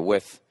person that you're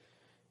with.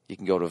 You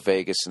can go to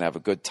Vegas and have a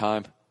good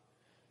time.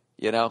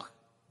 You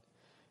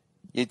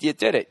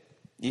did it.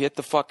 You hit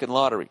the fucking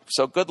lottery.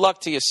 So good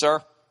luck to you,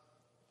 sir.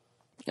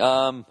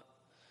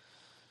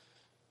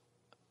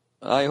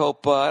 I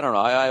hope, I don't know,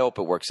 I hope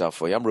it works out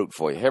for you. I'm rooting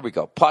for you. Here we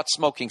go.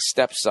 Pot-smoking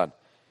stepson.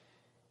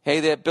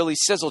 Hey there, Billy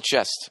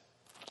Sizzlechest.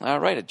 All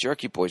right, a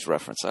Jerky Boys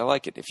reference. I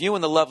like it. If you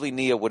and the lovely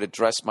Nia would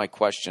address my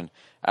question,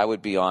 I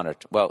would be honored.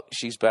 Well,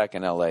 she's back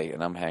in L.A.,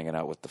 and I'm hanging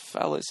out with the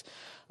fellas.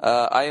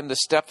 I am the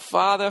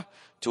stepfather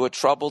to a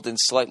troubled and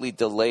slightly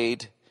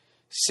delayed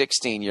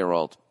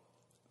 16-year-old.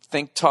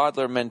 Think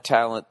toddler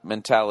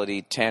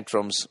mentality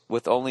tantrums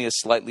with only a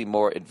slightly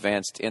more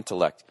advanced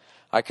intellect.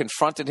 I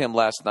confronted him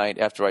last night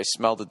after I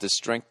smelled a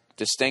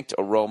distinct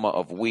aroma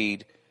of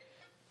weed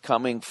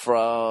coming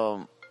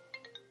from...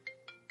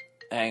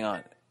 Hang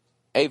on.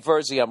 Hey,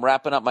 Verzi, I'm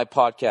wrapping up my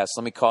podcast.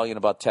 Let me call you in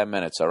about 10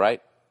 minutes, all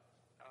right?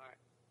 All right.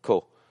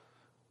 Cool.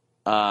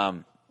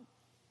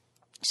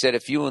 He said,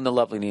 if you and the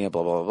lovely Nia,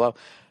 blah, blah, blah,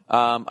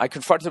 blah. I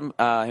confronted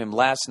him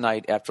last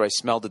night after I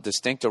smelled a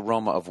distinct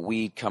aroma of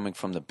weed coming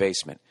from the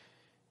basement.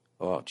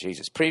 Oh,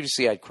 Jesus.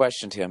 Previously, I'd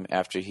questioned him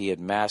after he had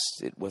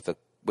masked it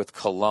with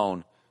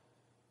cologne,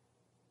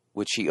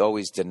 which he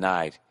always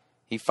denied.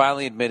 He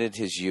finally admitted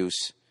his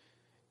use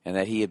and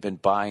that he had been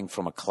buying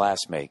from a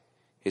classmate.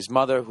 His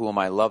mother, whom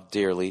I love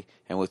dearly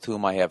and with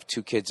whom I have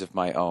 2 kids of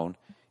my own,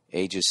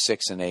 ages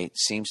 6 and 8,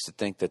 seems to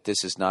think that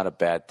this is not a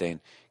bad thing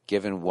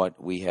given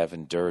what we have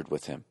endured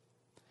with him.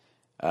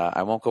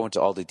 I won't go into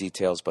all the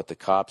details, but the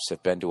cops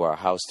have been to our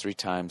house 3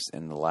 times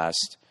in the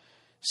last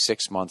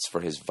 6 months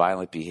for his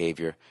violent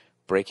behavior,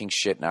 breaking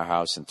shit in our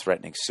house and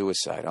threatening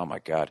suicide. Oh, my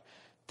God.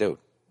 Dude,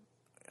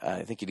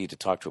 I think you need to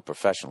talk to a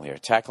professional here.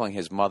 Tackling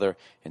his mother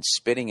and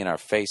spitting in our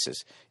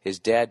faces. His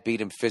dad beat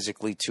him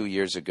physically 2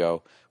 years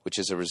ago, which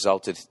has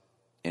resulted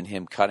in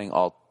him cutting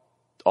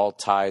all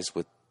ties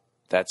with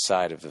that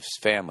side of his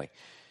family.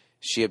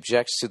 She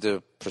objects to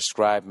the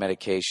prescribed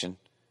medication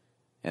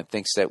and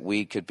thinks that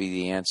weed could be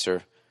the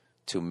answer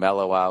to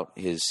mellow out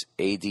his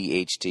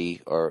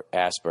ADHD or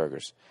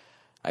Asperger's.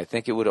 I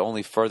think it would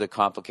only further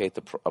complicate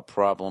a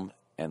problem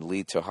and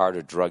lead to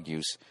harder drug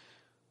use.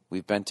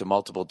 We've been to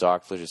multiple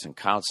doctors and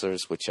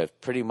counselors, which have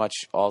pretty much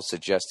all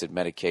suggested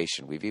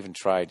medication. We've even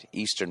tried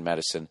Eastern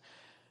medicine.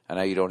 I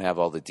know you don't have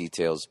all the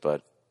details,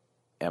 but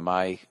am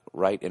I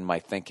right in my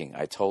thinking?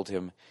 I told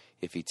him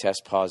if he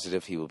tests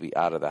positive, he will be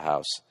out of the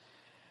house.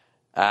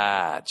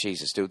 Ah,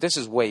 Jesus, dude, this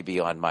is way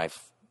beyond my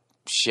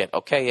shit.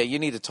 Okay, yeah, you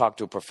need to talk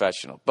to a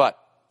professional. But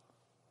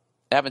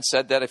having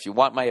said that, if you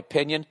want my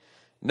opinion,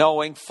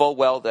 knowing full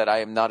well that I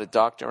am not a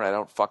doctor, I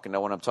don't fucking know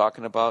what I'm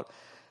talking about,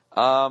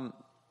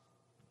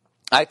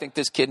 I think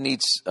this kid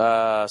needs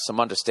some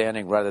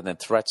understanding rather than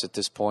threats at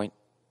this point.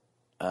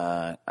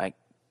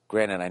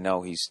 Granted, I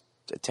know he's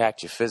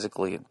attacked you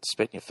physically and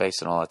spit in your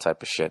face and all that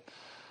type of shit.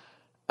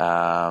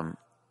 Yeah,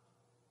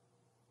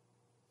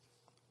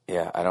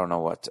 I don't know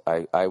what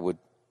I would.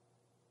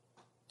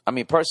 I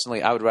mean,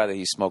 personally, I would rather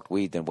he smoked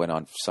weed than went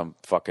on some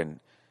fucking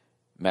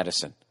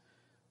medicine,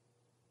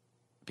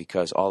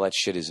 because all that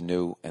shit is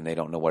new and they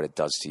don't know what it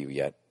does to you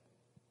yet.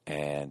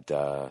 And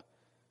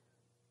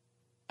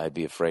I'd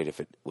be afraid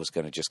if it was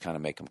going to just kind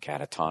of make him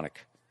catatonic.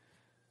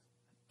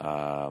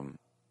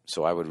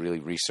 So I would really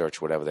research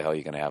whatever the hell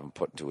you're going to have him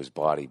put into his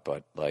body.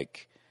 But,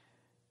 like,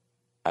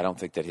 I don't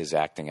think that his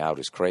acting out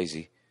is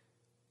crazy.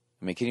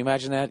 I mean, can you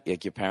imagine that?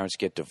 Like, your parents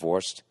get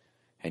divorced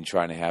and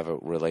trying to have a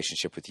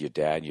relationship with your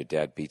dad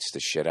beats the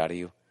shit out of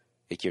you.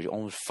 Like, your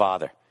own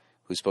father,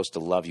 who's supposed to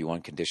love you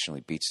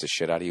unconditionally, beats the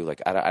shit out of you.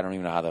 Like, I don't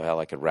even know how the hell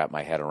I could wrap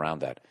my head around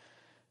that.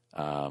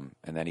 And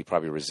then he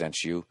probably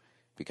resents you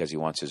because he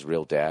wants his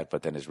real dad,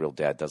 but then his real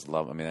dad doesn't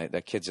love him. I mean,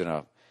 that kid's in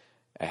a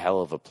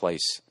hell of a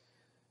place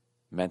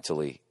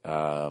mentally.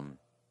 I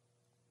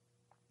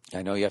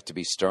know you have to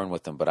be stern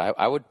with him, but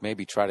I would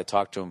maybe try to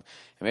talk to him.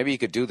 And maybe you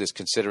could do this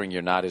considering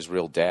you're not his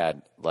real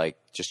dad. Like,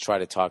 just try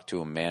to talk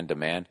to him man to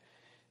man.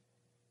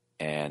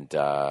 And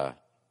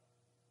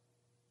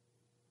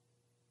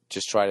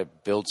just try to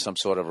build some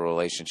sort of a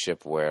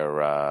relationship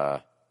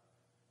where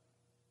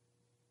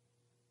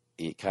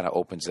he kind of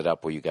opens it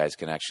up, where you guys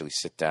can actually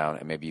sit down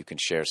and maybe you can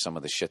share some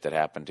of the shit that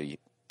happened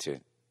to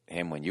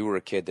him when you were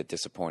a kid that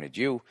disappointed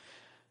you.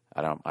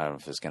 I don't know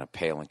if it's going to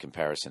pale in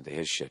comparison to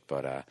his shit,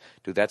 but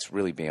dude, that's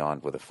really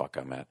beyond where the fuck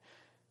I'm at.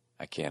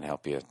 I can't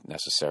help you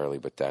necessarily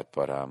with that,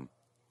 but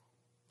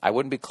I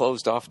wouldn't be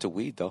closed off to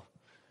weed, though.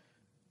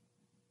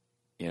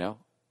 You know,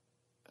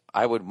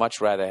 I would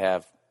much rather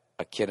have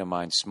a kid of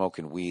mine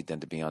smoking weed than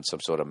to be on some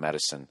sort of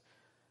medicine.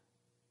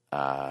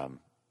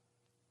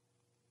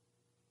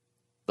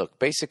 Look,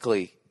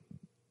 basically,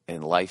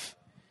 in life,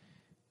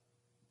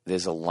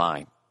 there's a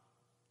line,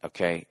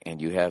 okay?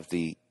 And you have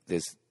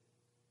there's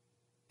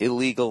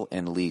illegal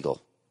and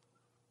legal,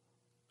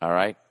 all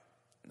right?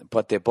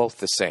 But they're both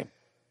the same,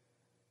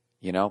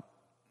 you know?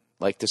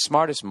 Like, the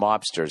smartest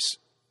mobsters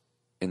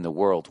in the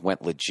world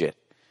went legit.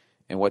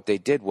 And what they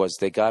did was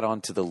they got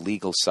onto the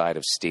legal side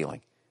of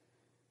stealing.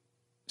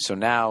 So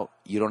now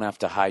you don't have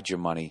to hide your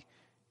money.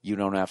 You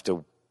don't have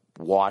to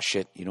wash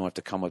it. You don't have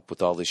to come up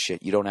with all this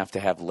shit. You don't have to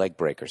have leg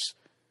breakers.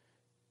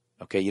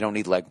 Okay, you don't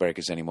need leg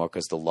breakers anymore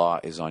because the law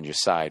is on your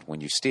side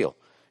when you steal.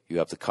 You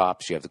have the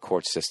cops, you have the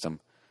court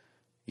system,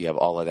 you have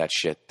all of that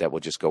shit that will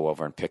just go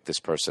over and pick this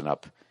person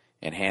up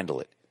and handle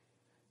it.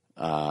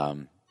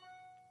 And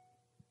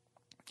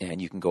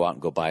you can go out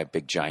and go buy a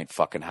big, giant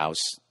fucking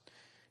house,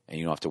 and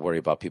you don't have to worry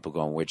about people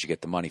going, where'd you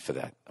get the money for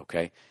that,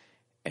 okay?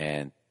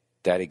 And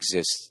that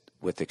exists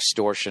with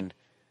extortion.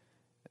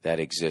 That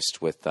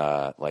exists with,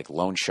 like,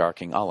 loan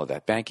sharking, all of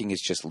that. Banking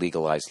is just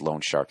legalized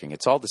loan sharking.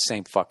 It's all the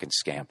same fucking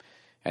scam.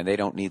 And they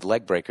don't need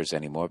leg breakers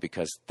anymore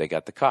because they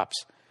got the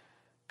cops.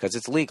 Because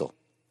it's legal.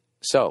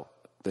 So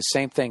the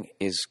same thing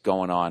is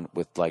going on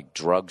with, like,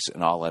 drugs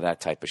and all of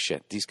that type of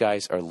shit. These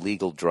guys are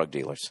legal drug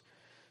dealers.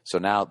 So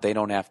now they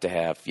don't have to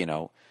have, you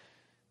know,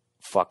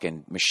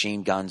 fucking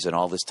machine guns and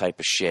all this type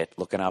of shit,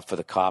 looking out for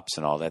the cops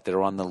and all that.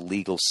 They're on the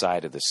legal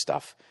side of this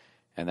stuff.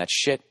 And that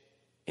shit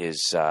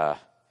is,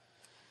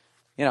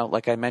 you know,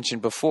 like I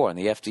mentioned before, in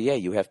the FDA,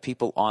 you have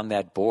people on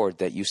that board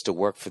that used to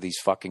work for these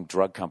fucking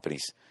drug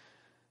companies.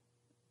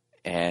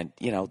 And,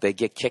 you know, they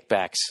get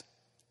kickbacks.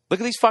 Look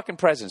at these fucking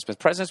presidents.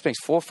 Presidents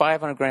makes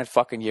 $400,000-500,000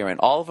 fucking year, and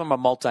all of them are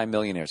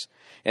multimillionaires.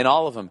 And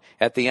all of them,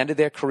 at the end of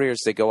their careers,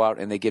 they go out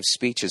and they give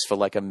speeches for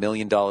like $1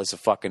 million a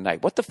fucking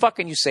night. What the fuck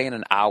can you say in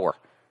an hour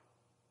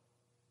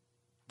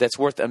that's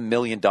worth $1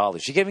 million?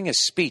 You're giving a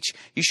speech.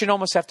 You should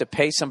almost have to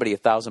pay somebody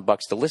 $1,000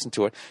 to listen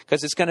to it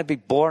because it's going to be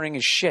boring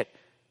as shit.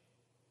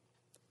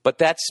 But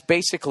that's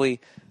basically,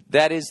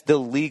 that is the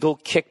legal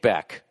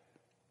kickback.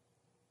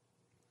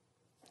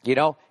 You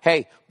know,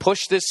 hey,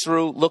 push this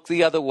through, look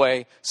the other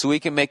way so we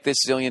can make this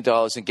 $1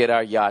 zillion and get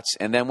our yachts.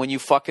 And then when you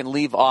fucking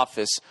leave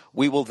office,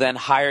 we will then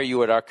hire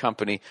you at our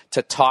company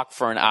to talk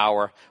for an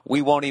hour.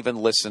 We won't even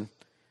listen.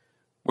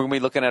 We're going to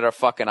be looking at our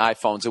fucking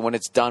iPhones. And when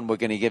it's done, we're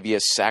going to give you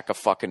a sack of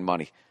fucking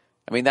money.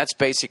 I mean, that's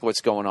basically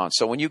what's going on.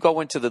 So when you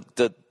go into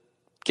the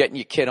getting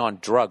your kid on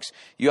drugs,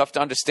 you have to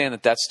understand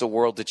that that's the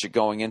world that you're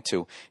going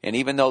into. And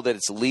even though that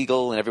it's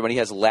legal and everybody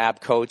has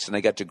lab coats and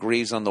they got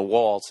degrees on the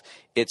walls,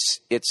 it's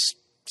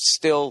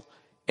still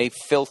a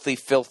filthy,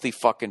 filthy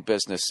fucking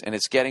business. And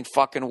it's getting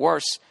fucking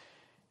worse.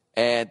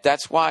 And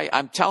that's why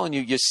I'm telling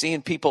you, you're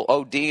seeing people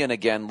ODing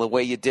again the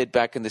way you did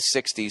back in the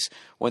 60s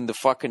when the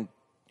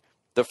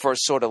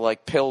first sort of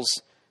like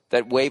pills,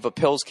 that wave of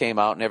pills came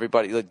out and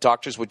everybody, the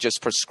doctors would just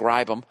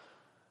prescribe them.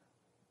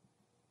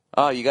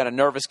 Oh, you got a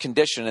nervous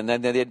condition, and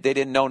then they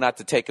didn't know not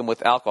to take them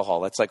with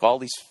alcohol. That's like all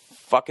these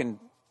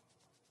fucking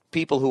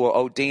people who are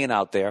ODing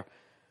out there,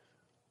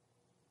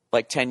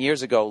 like 10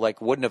 years ago, like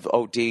wouldn't have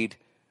OD'd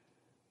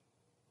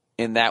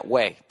in that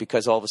way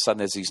because all of a sudden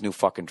there's these new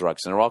fucking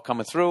drugs. And they're all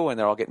coming through, and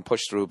they're all getting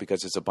pushed through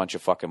because there's a bunch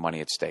of fucking money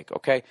at stake,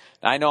 okay?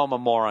 Now, I know I'm a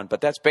moron, but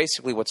that's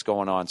basically what's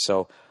going on.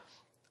 So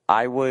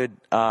I would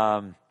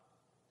and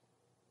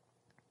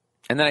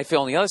then I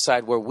feel on the other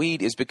side where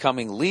weed is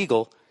becoming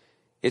legal,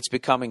 it's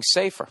becoming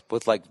safer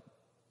with like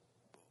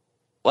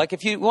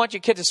if you want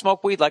your kid to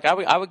smoke weed, like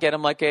I would get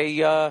him like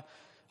I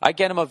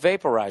get him a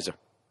vaporizer.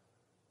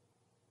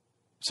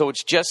 So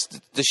it's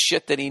just the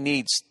shit that he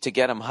needs to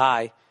get him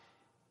high.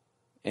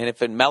 And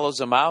if it mellows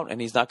him out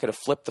and he's not going to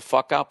flip the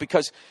fuck out,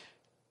 because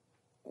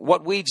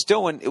what weed's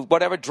doing,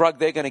 whatever drug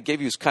they're going to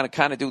give you is kind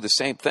of do the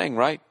same thing,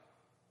 right?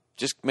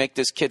 Just make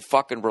this kid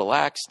fucking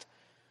relaxed.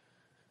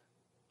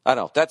 I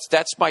don't know.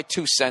 That's my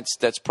 2 cents.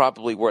 That's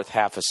probably worth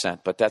half a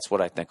cent, but that's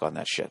what I think on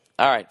that shit.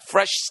 All right,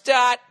 fresh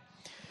start.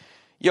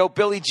 Yo,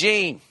 Billie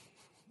Jean.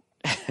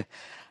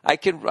 I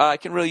can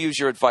really use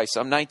your advice.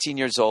 I'm 19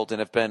 years old and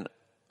have been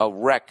a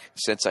wreck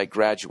since I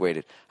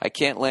graduated. I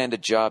can't land a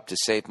job to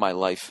save my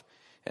life,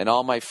 and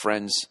all my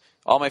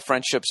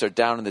friendships are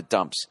down in the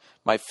dumps.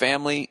 My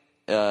family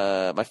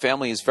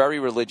is very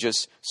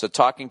religious, so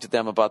talking to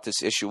them about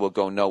this issue will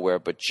go nowhere.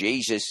 But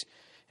Jesus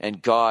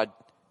and God.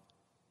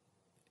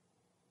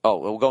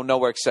 Oh, it will go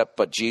nowhere except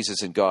but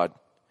Jesus and God.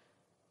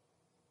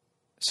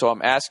 So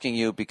I'm asking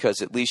you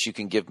because at least you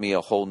can give me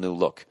a whole new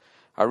look.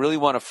 I really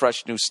want a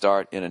fresh new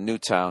start in a new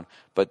town,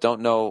 but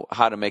don't know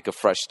how to make a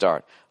fresh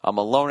start. I'm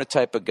a loner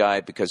type of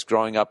guy because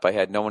growing up I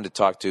had no one to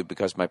talk to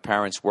because my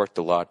parents worked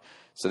a lot.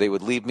 So they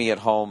would leave me at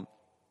home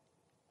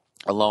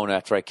alone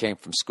after I came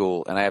from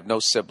school. And I have no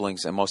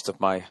siblings, and most of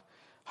my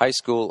high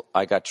school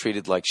I got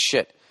treated like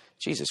shit.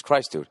 Jesus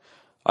Christ, dude.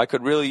 I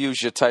could really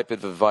use your type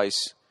of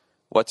advice.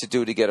 What to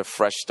do to get a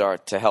fresh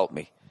start to help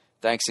me.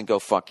 Thanks, and go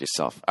fuck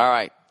yourself. All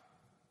right.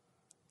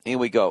 Here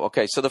we go.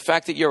 Okay, so the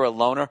fact that you're a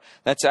loner,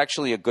 that's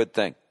actually a good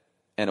thing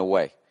in a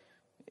way.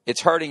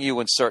 It's hurting you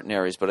in certain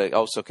areas, but it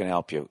also can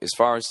help you. As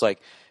far as like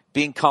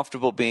being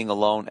comfortable being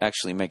alone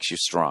actually makes you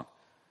strong.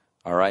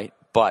 All right?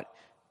 But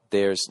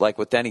there's, like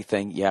with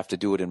anything, you have to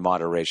do it in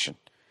moderation.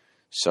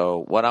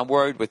 So what I'm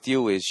worried with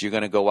you is you're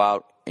going to go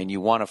out and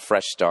you want a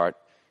fresh start.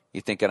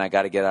 You're thinking, I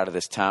got to get out of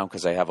this town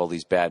because I have all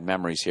these bad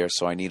memories here,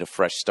 so I need a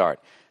fresh start.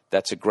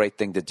 That's a great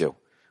thing to do,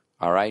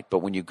 all right?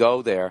 But when you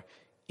go there,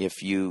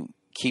 if you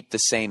keep the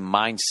same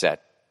mindset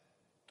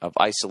of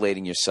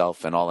isolating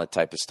yourself and all that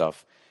type of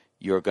stuff,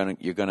 you're gonna.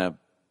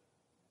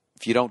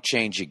 If you don't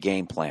change your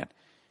game plan,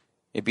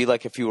 it'd be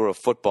like if you were a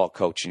football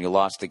coach and you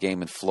lost a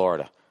game in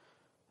Florida.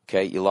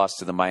 Okay, you lost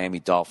to the Miami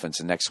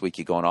Dolphins, and next week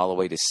you're going all the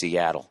way to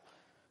Seattle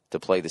to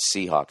play the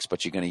Seahawks,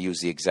 but you're going to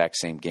use the exact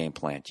same game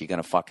plan. You're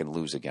going to fucking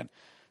lose again.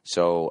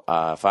 So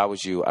if I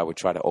was you, I would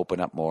try to open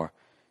up more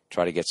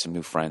try to get some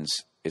new friends.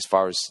 As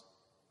far as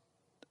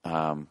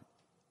I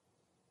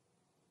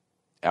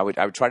would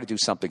try to do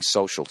something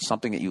social,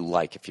 something that you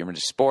like. If you're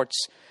into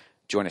sports,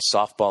 join a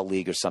softball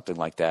league or something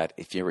like that.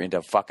 If you're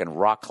into fucking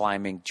rock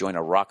climbing, join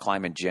a rock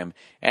climbing gym.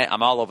 And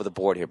I'm all over the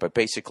board here, but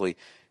basically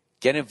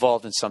get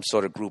involved in some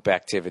sort of group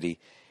activity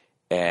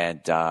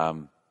and, I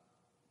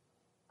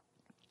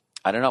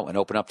don't know, and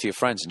open up to your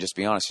friends and just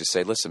be honest. Just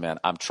say, listen, man,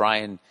 I'm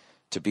trying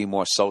to be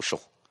more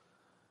social.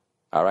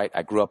 All right?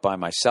 I grew up by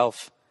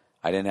myself.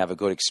 I didn't have a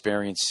good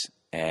experience.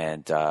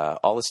 And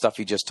all the stuff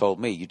you just told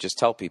me, you just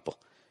tell people.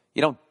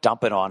 You don't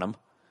dump it on them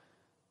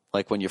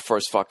like when you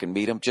first fucking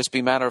meet them. Just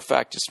be matter of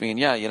fact. Just mean,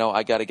 yeah,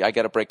 I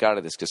gotta break out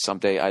of this because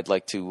someday I'd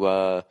like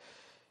to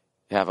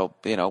have a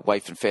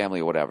wife and family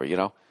or whatever,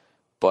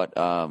 But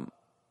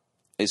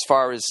as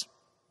far as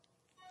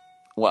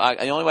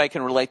the only way I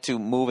can relate to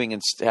moving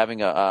and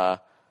having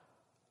a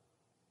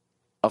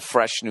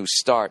fresh new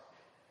start,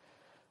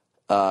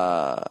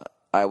 I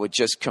would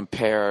just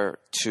compare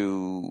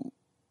to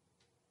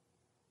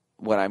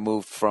when I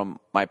moved from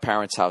my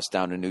parents' house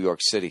down to New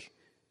York City.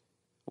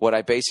 What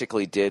I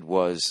basically did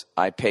was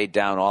I paid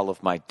down all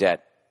of my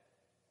debt.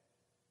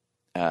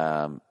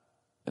 And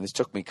this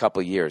took me a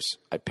couple of years.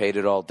 I paid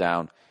it all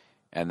down,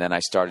 and then I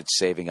started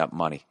saving up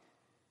money.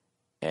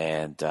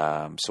 And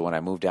so when I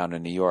moved down to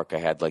New York, I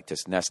had like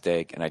this nest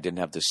egg, and I didn't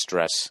have the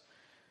stress.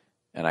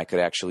 And I could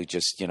actually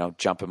just,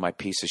 jump in my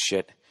piece of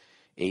shit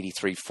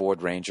 83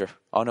 Ford Ranger.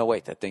 Oh, no,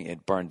 wait, that thing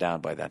had burned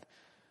down by then.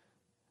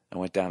 I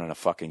went down in a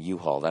fucking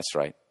U-Haul, that's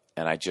right.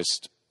 And I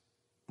just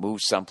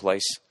moved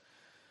someplace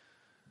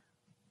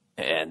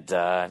and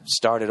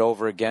started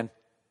over again.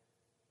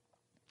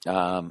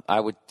 I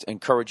would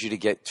encourage you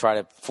to try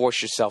to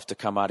force yourself to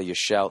come out of your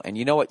shell. And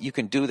you know what? You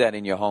can do that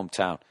in your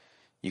hometown.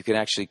 You can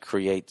actually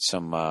create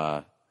some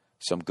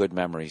good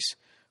memories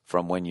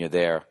from when you're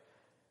there.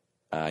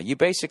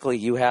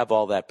 You have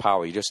all that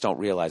power. You just don't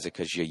realize it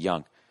because you're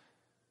young,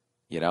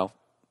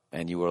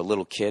 and you were a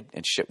little kid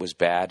and shit was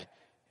bad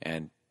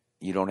and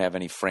you don't have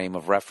any frame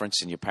of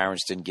reference and your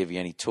parents didn't give you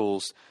any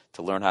tools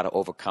to learn how to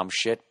overcome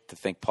shit, to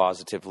think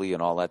positively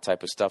and all that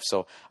type of stuff.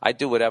 So I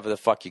do whatever the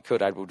fuck you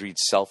could. I would read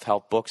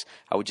self-help books.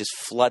 I would just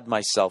flood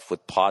myself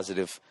with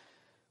positive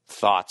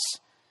thoughts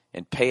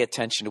and pay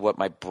attention to what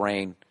my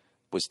brain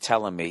was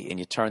telling me, and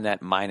you turn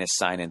that minus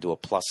sign into a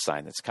plus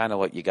sign. That's kind of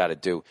what you got to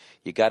do.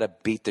 You got to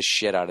beat the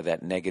shit out of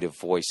that negative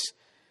voice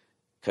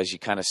because you're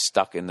kind of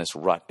stuck in this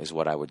rut is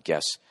what I would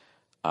guess.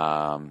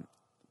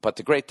 But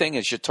the great thing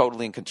is you're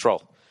totally in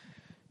control,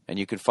 and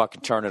you can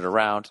fucking turn it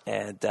around.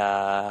 And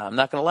I'm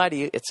not going to lie to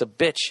you, it's a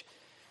bitch.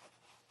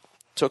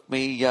 Took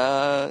me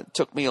a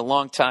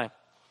long time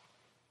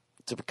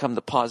to become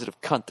the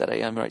positive cunt that I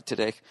am right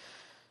today.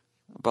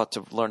 I'm about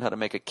to learn how to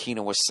make a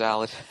quinoa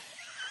salad.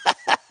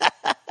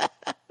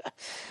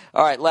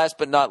 All right, last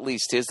but not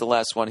least, here's the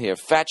last one here.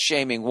 Fat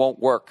shaming won't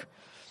work.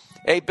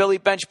 Hey, Billy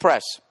Bench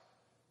Press.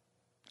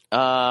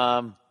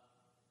 Here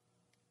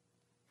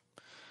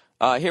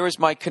is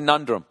my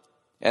conundrum,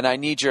 and I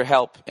need your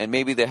help and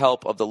maybe the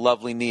help of the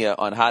lovely Nia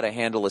on how to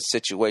handle a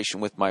situation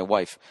with my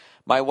wife.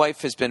 My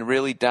wife has been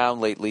really down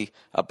lately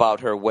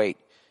about her weight.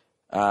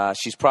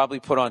 She's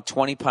probably put on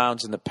 20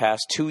 pounds in the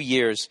past 2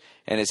 years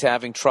and is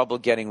having trouble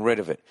getting rid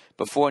of it.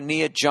 Before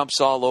Nia jumps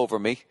all over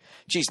me.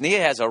 Geez,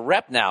 Nia has a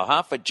rep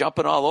now, for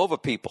jumping all over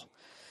people.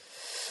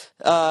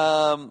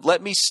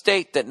 Let me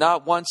state that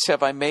not once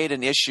have I made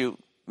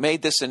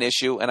this an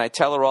issue, and I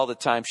tell her all the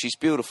time she's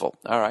beautiful.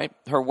 All right.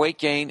 Her weight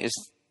gain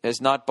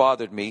has not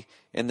bothered me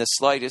in the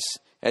slightest,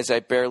 as I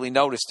barely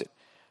noticed it.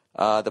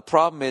 The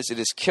problem is it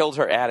has killed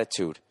her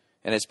attitude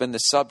and has been the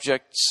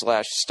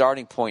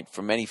subject/starting point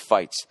for many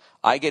fights.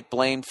 I get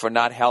blamed for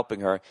not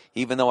helping her,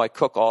 even though I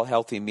cook all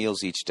healthy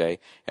meals each day.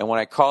 And when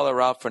I call her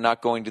out for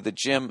not going to the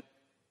gym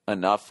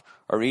enough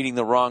or eating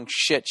the wrong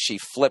shit, she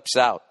flips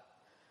out.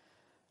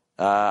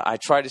 I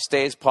try to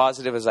stay as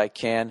positive as I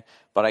can,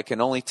 but I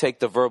can only take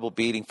the verbal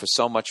beating for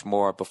so much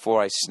more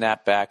before I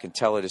snap back and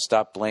tell her to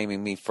stop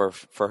blaming me for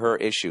her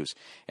issues.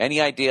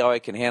 Any idea how I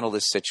can handle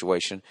this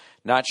situation?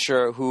 Not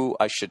sure who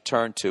I should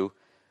turn to,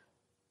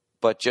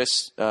 but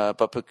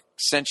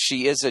since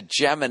she is a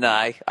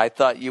Gemini, I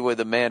thought you were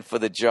the man for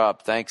the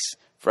job. Thanks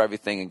for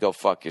everything and go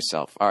fuck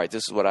yourself. All right,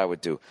 this is what I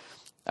would do.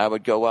 I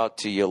would go out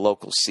to your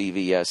local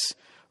CVS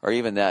or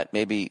even that,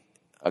 maybe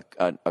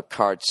a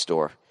card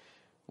store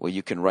where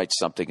you can write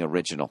something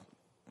original,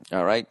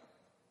 all right?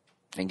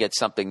 And get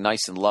something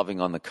nice and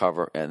loving on the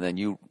cover, and then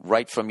you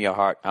write from your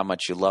heart how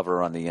much you love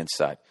her on the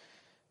inside,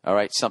 all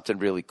right? Something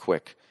really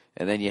quick.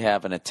 And then you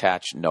have an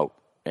attached note.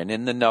 And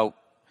in the note,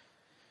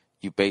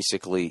 you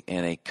basically,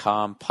 in a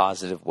calm,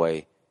 positive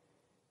way,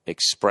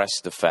 express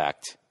the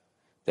fact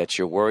that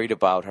you're worried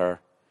about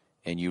her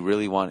and you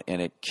really want,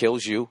 and it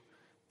kills you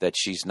that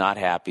she's not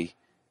happy,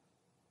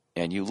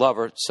 and you love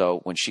her, so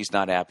when she's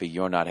not happy,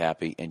 you're not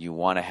happy, and you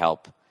want to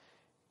help,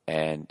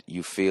 and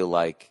you feel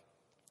like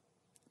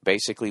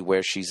basically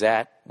where she's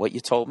at, what you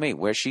told me,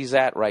 where she's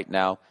at right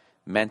now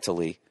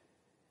mentally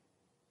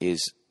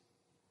is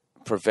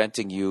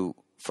preventing you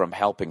from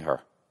helping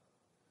her,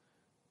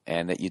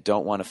 and that you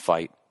don't want to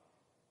fight,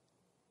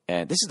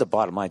 And this is the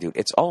bottom line, dude.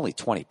 It's only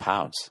 20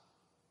 pounds.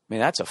 I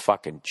mean, that's a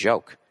fucking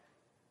joke.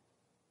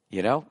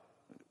 You know?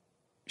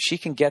 She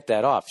can get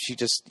that off. She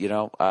just,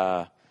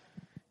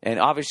 and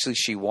obviously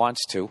she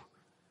wants to.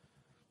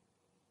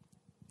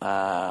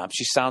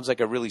 She sounds like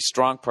a really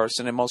strong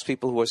person, and most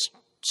people who are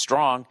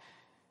strong,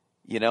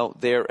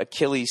 their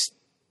Achilles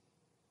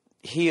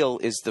heel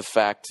is the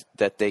fact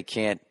that they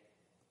can't,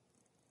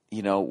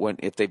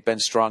 if they've been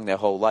strong their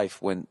whole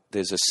life, when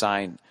there's a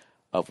sign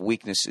of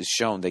weakness is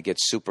shown, they get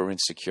super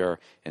insecure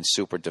and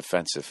super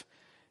defensive.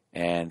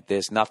 And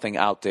there's nothing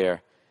out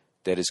there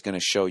that is going to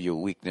show you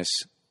weakness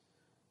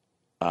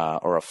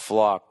or a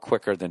flaw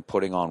quicker than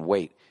putting on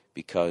weight,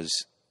 because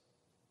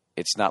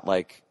it's not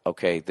like,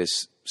 okay, this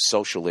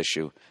social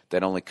issue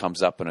that only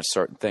comes up in a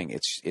certain thing.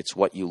 It's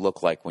what you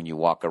look like when you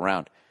walk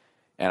around.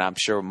 And I'm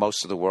sure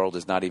most of the world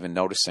is not even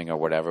noticing or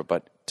whatever,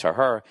 but to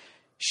her,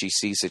 she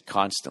sees it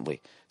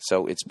constantly.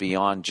 So it's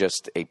beyond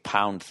just a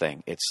pound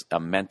thing. It's a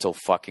mental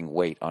fucking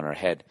weight on her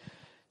head.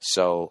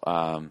 So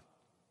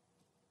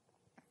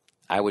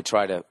I would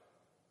try to,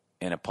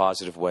 in a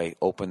positive way,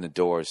 open the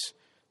doors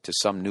to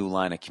some new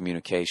line of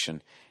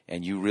communication.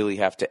 And you really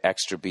have to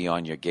extra be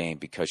on your game,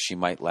 because she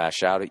might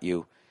lash out at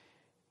you.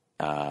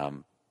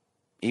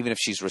 Even if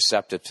she's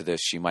receptive to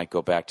this, she might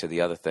go back to the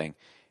other thing.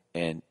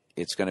 And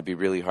it's going to be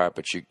really hard.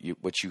 But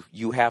what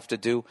you have to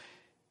do,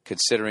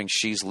 considering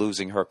she's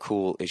losing her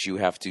cool, is you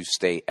have to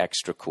stay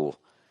extra cool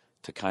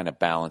to kind of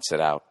balance it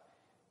out.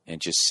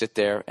 And just sit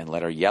there and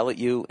let her yell at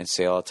you and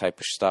say all that type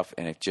of stuff.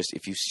 And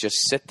if you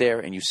just sit there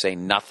and you say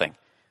nothing,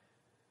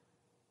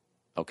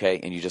 okay,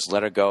 and you just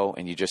let her go,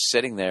 and you're just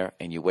sitting there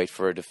and you wait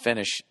for her to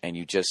finish, and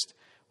you just,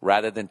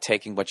 rather than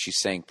taking what she's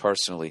saying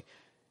personally,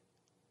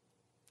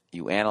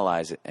 you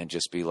analyze it and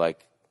just be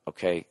like,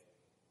 okay,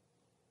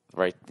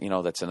 right,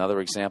 that's another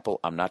example.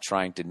 I'm not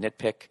trying to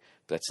nitpick,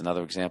 but that's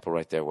another example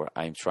right there where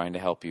I'm trying to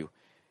help you,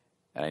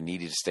 and I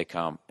need you to stay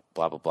calm,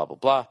 blah, blah, blah,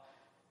 blah,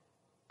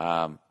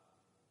 blah.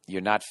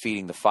 You're not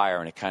feeding the fire,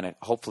 and it kind of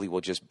hopefully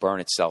will just burn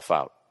itself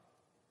out.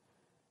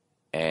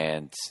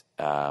 And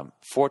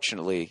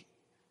fortunately,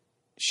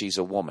 she's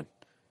a woman.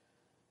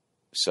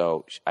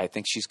 So I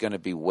think she's going to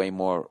be way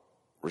more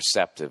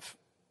receptive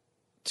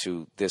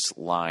to this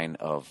line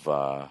of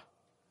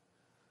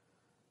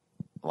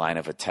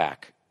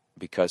attack,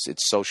 because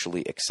it's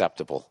socially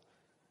acceptable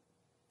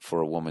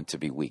for a woman to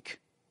be weak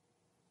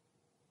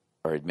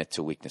or admit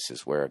to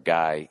weaknesses, where a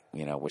guy,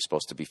 we're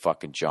supposed to be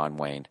fucking John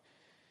Wayne,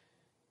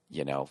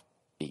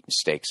 eating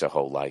steaks a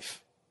whole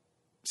life,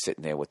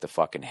 sitting there with the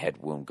fucking head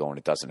wound going,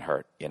 it doesn't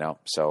hurt,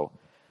 So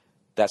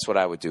that's what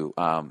I would do.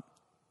 I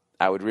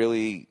would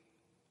really,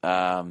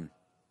 and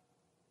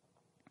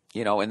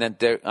then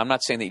I'm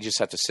not saying that you just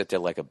have to sit there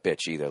like a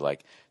bitch either.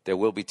 Like, there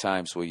will be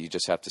times where you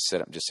just have to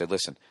sit up and just say,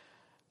 listen,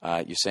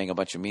 you're saying a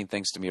bunch of mean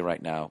things to me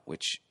right now,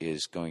 which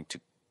is going to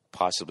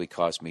possibly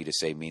cause me to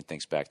say mean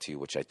things back to you,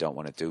 which I don't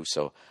want to do.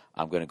 So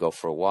I'm going to go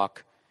for a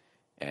walk.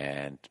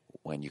 And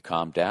when you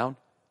calm down,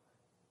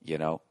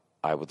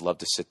 I would love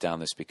to sit down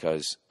this,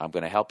 because I'm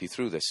going to help you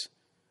through this.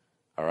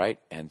 All right?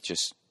 And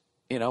just,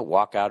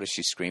 walk out as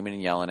she's screaming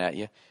and yelling at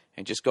you,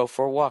 and just go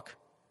for a walk.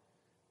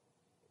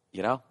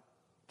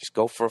 Just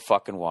go for a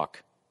fucking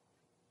walk.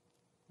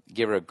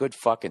 Give her a good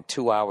fucking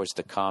 2 hours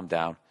to calm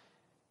down,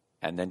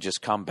 and then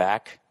just come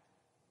back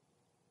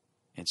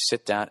and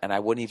sit down, and I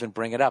wouldn't even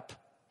bring it up.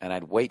 And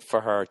I'd wait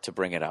for her to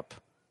bring it up.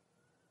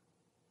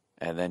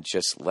 And then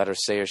just let her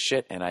say her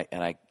shit. And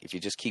I if you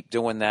just keep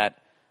doing that,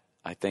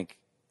 I think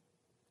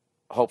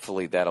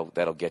hopefully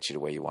that'll get you to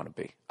where you want to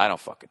be. I don't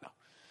fucking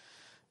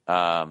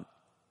know.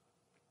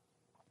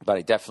 But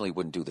I definitely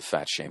wouldn't do the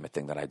fat shaming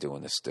thing that I do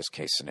in this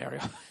case scenario.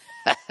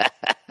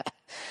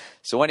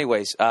 So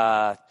anyways,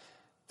 that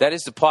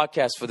is the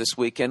podcast for this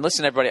week. And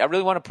listen, everybody, I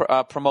really want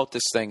to promote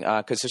this thing,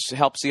 because this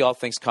helps the All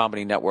Things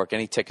Comedy Network.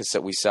 Any tickets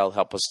that we sell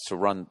help us to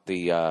run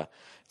the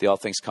All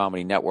Things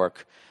Comedy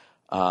Network.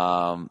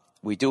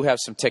 We do have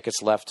some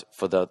tickets left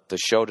for the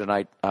show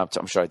tonight.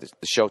 The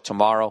show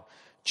tomorrow,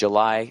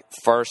 July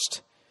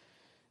 1st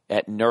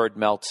at Nerd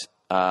Melt.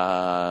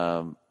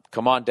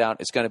 Come on down.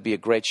 It's going to be a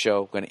great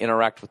show. We're going to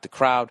interact with the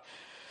crowd.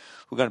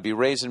 We're going to be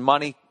raising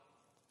money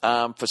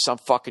for some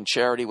fucking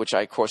charity, which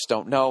I, of course,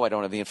 don't know. I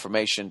don't have the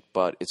information,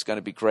 but it's going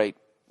to be great.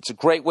 It's a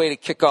great way to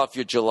kick off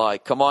your July.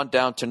 Come on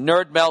down to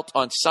Nerd Melt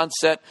on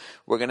Sunset.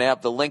 We're going to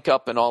have the link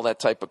up and all that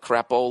type of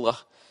crapola.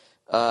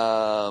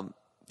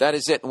 That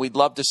is it, and we'd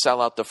love to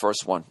sell out the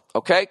first one.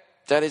 Okay?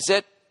 That is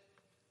it.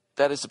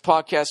 That is the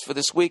podcast for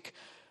this week.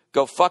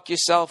 Go fuck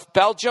yourself.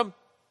 Belgium,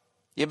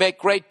 you make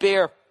great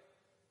beer.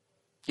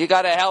 You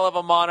got a hell of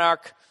a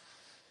monarch,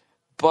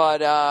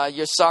 but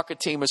your soccer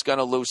team is going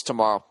to lose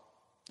tomorrow.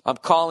 I'm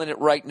calling it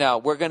right now.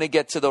 We're going to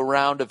get to the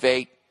round of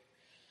 8,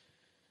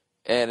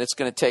 and it's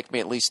going to take me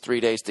at least 3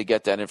 days to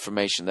get that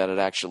information that it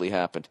actually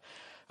happened.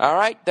 All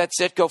right,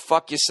 that's it. Go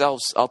fuck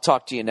yourselves. I'll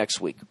talk to you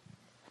next week.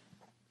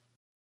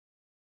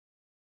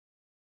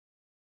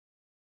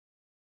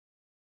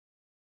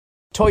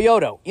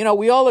 Toyota,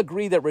 we all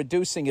agree that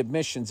reducing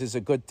emissions is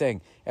a good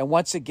thing. And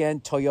once again,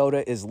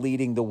 Toyota is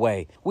leading the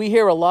way. We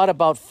hear a lot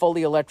about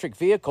fully electric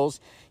vehicles,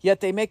 yet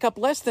they make up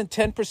less than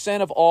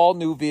 10% of all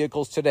new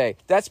vehicles today.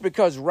 That's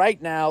because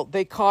right now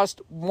they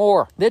cost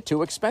more. They're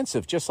too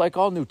expensive, just like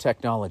all new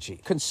technology.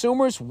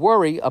 Consumers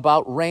worry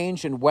about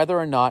range and whether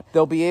or not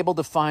they'll be able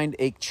to find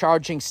a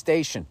charging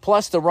station.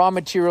 Plus, the raw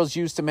materials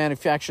used to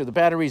manufacture the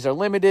batteries are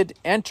limited.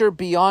 Enter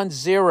Beyond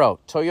Zero,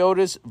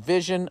 Toyota's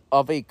vision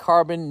of a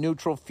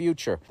carbon-neutral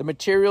future. The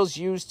materials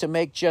used to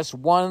make just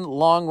one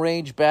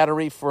long-range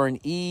battery for an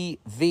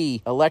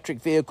EV,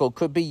 electric vehicle,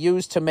 could be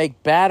used to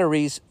make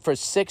batteries for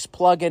 6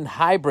 plug-in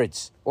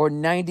hybrids or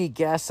 90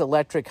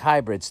 gas-electric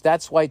hybrids.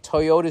 That's why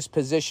Toyota's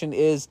position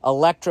is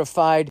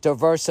electrified,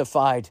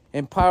 diversified,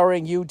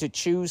 empowering you to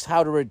choose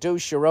how to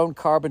reduce your own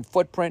carbon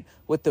footprint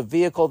with the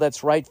vehicle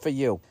that's right for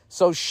you.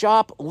 So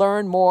shop,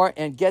 learn more,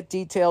 and get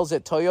details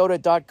at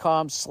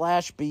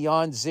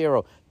toyota.com/beyond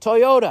zero.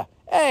 Toyota,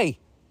 hey,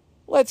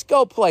 let's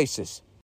go places.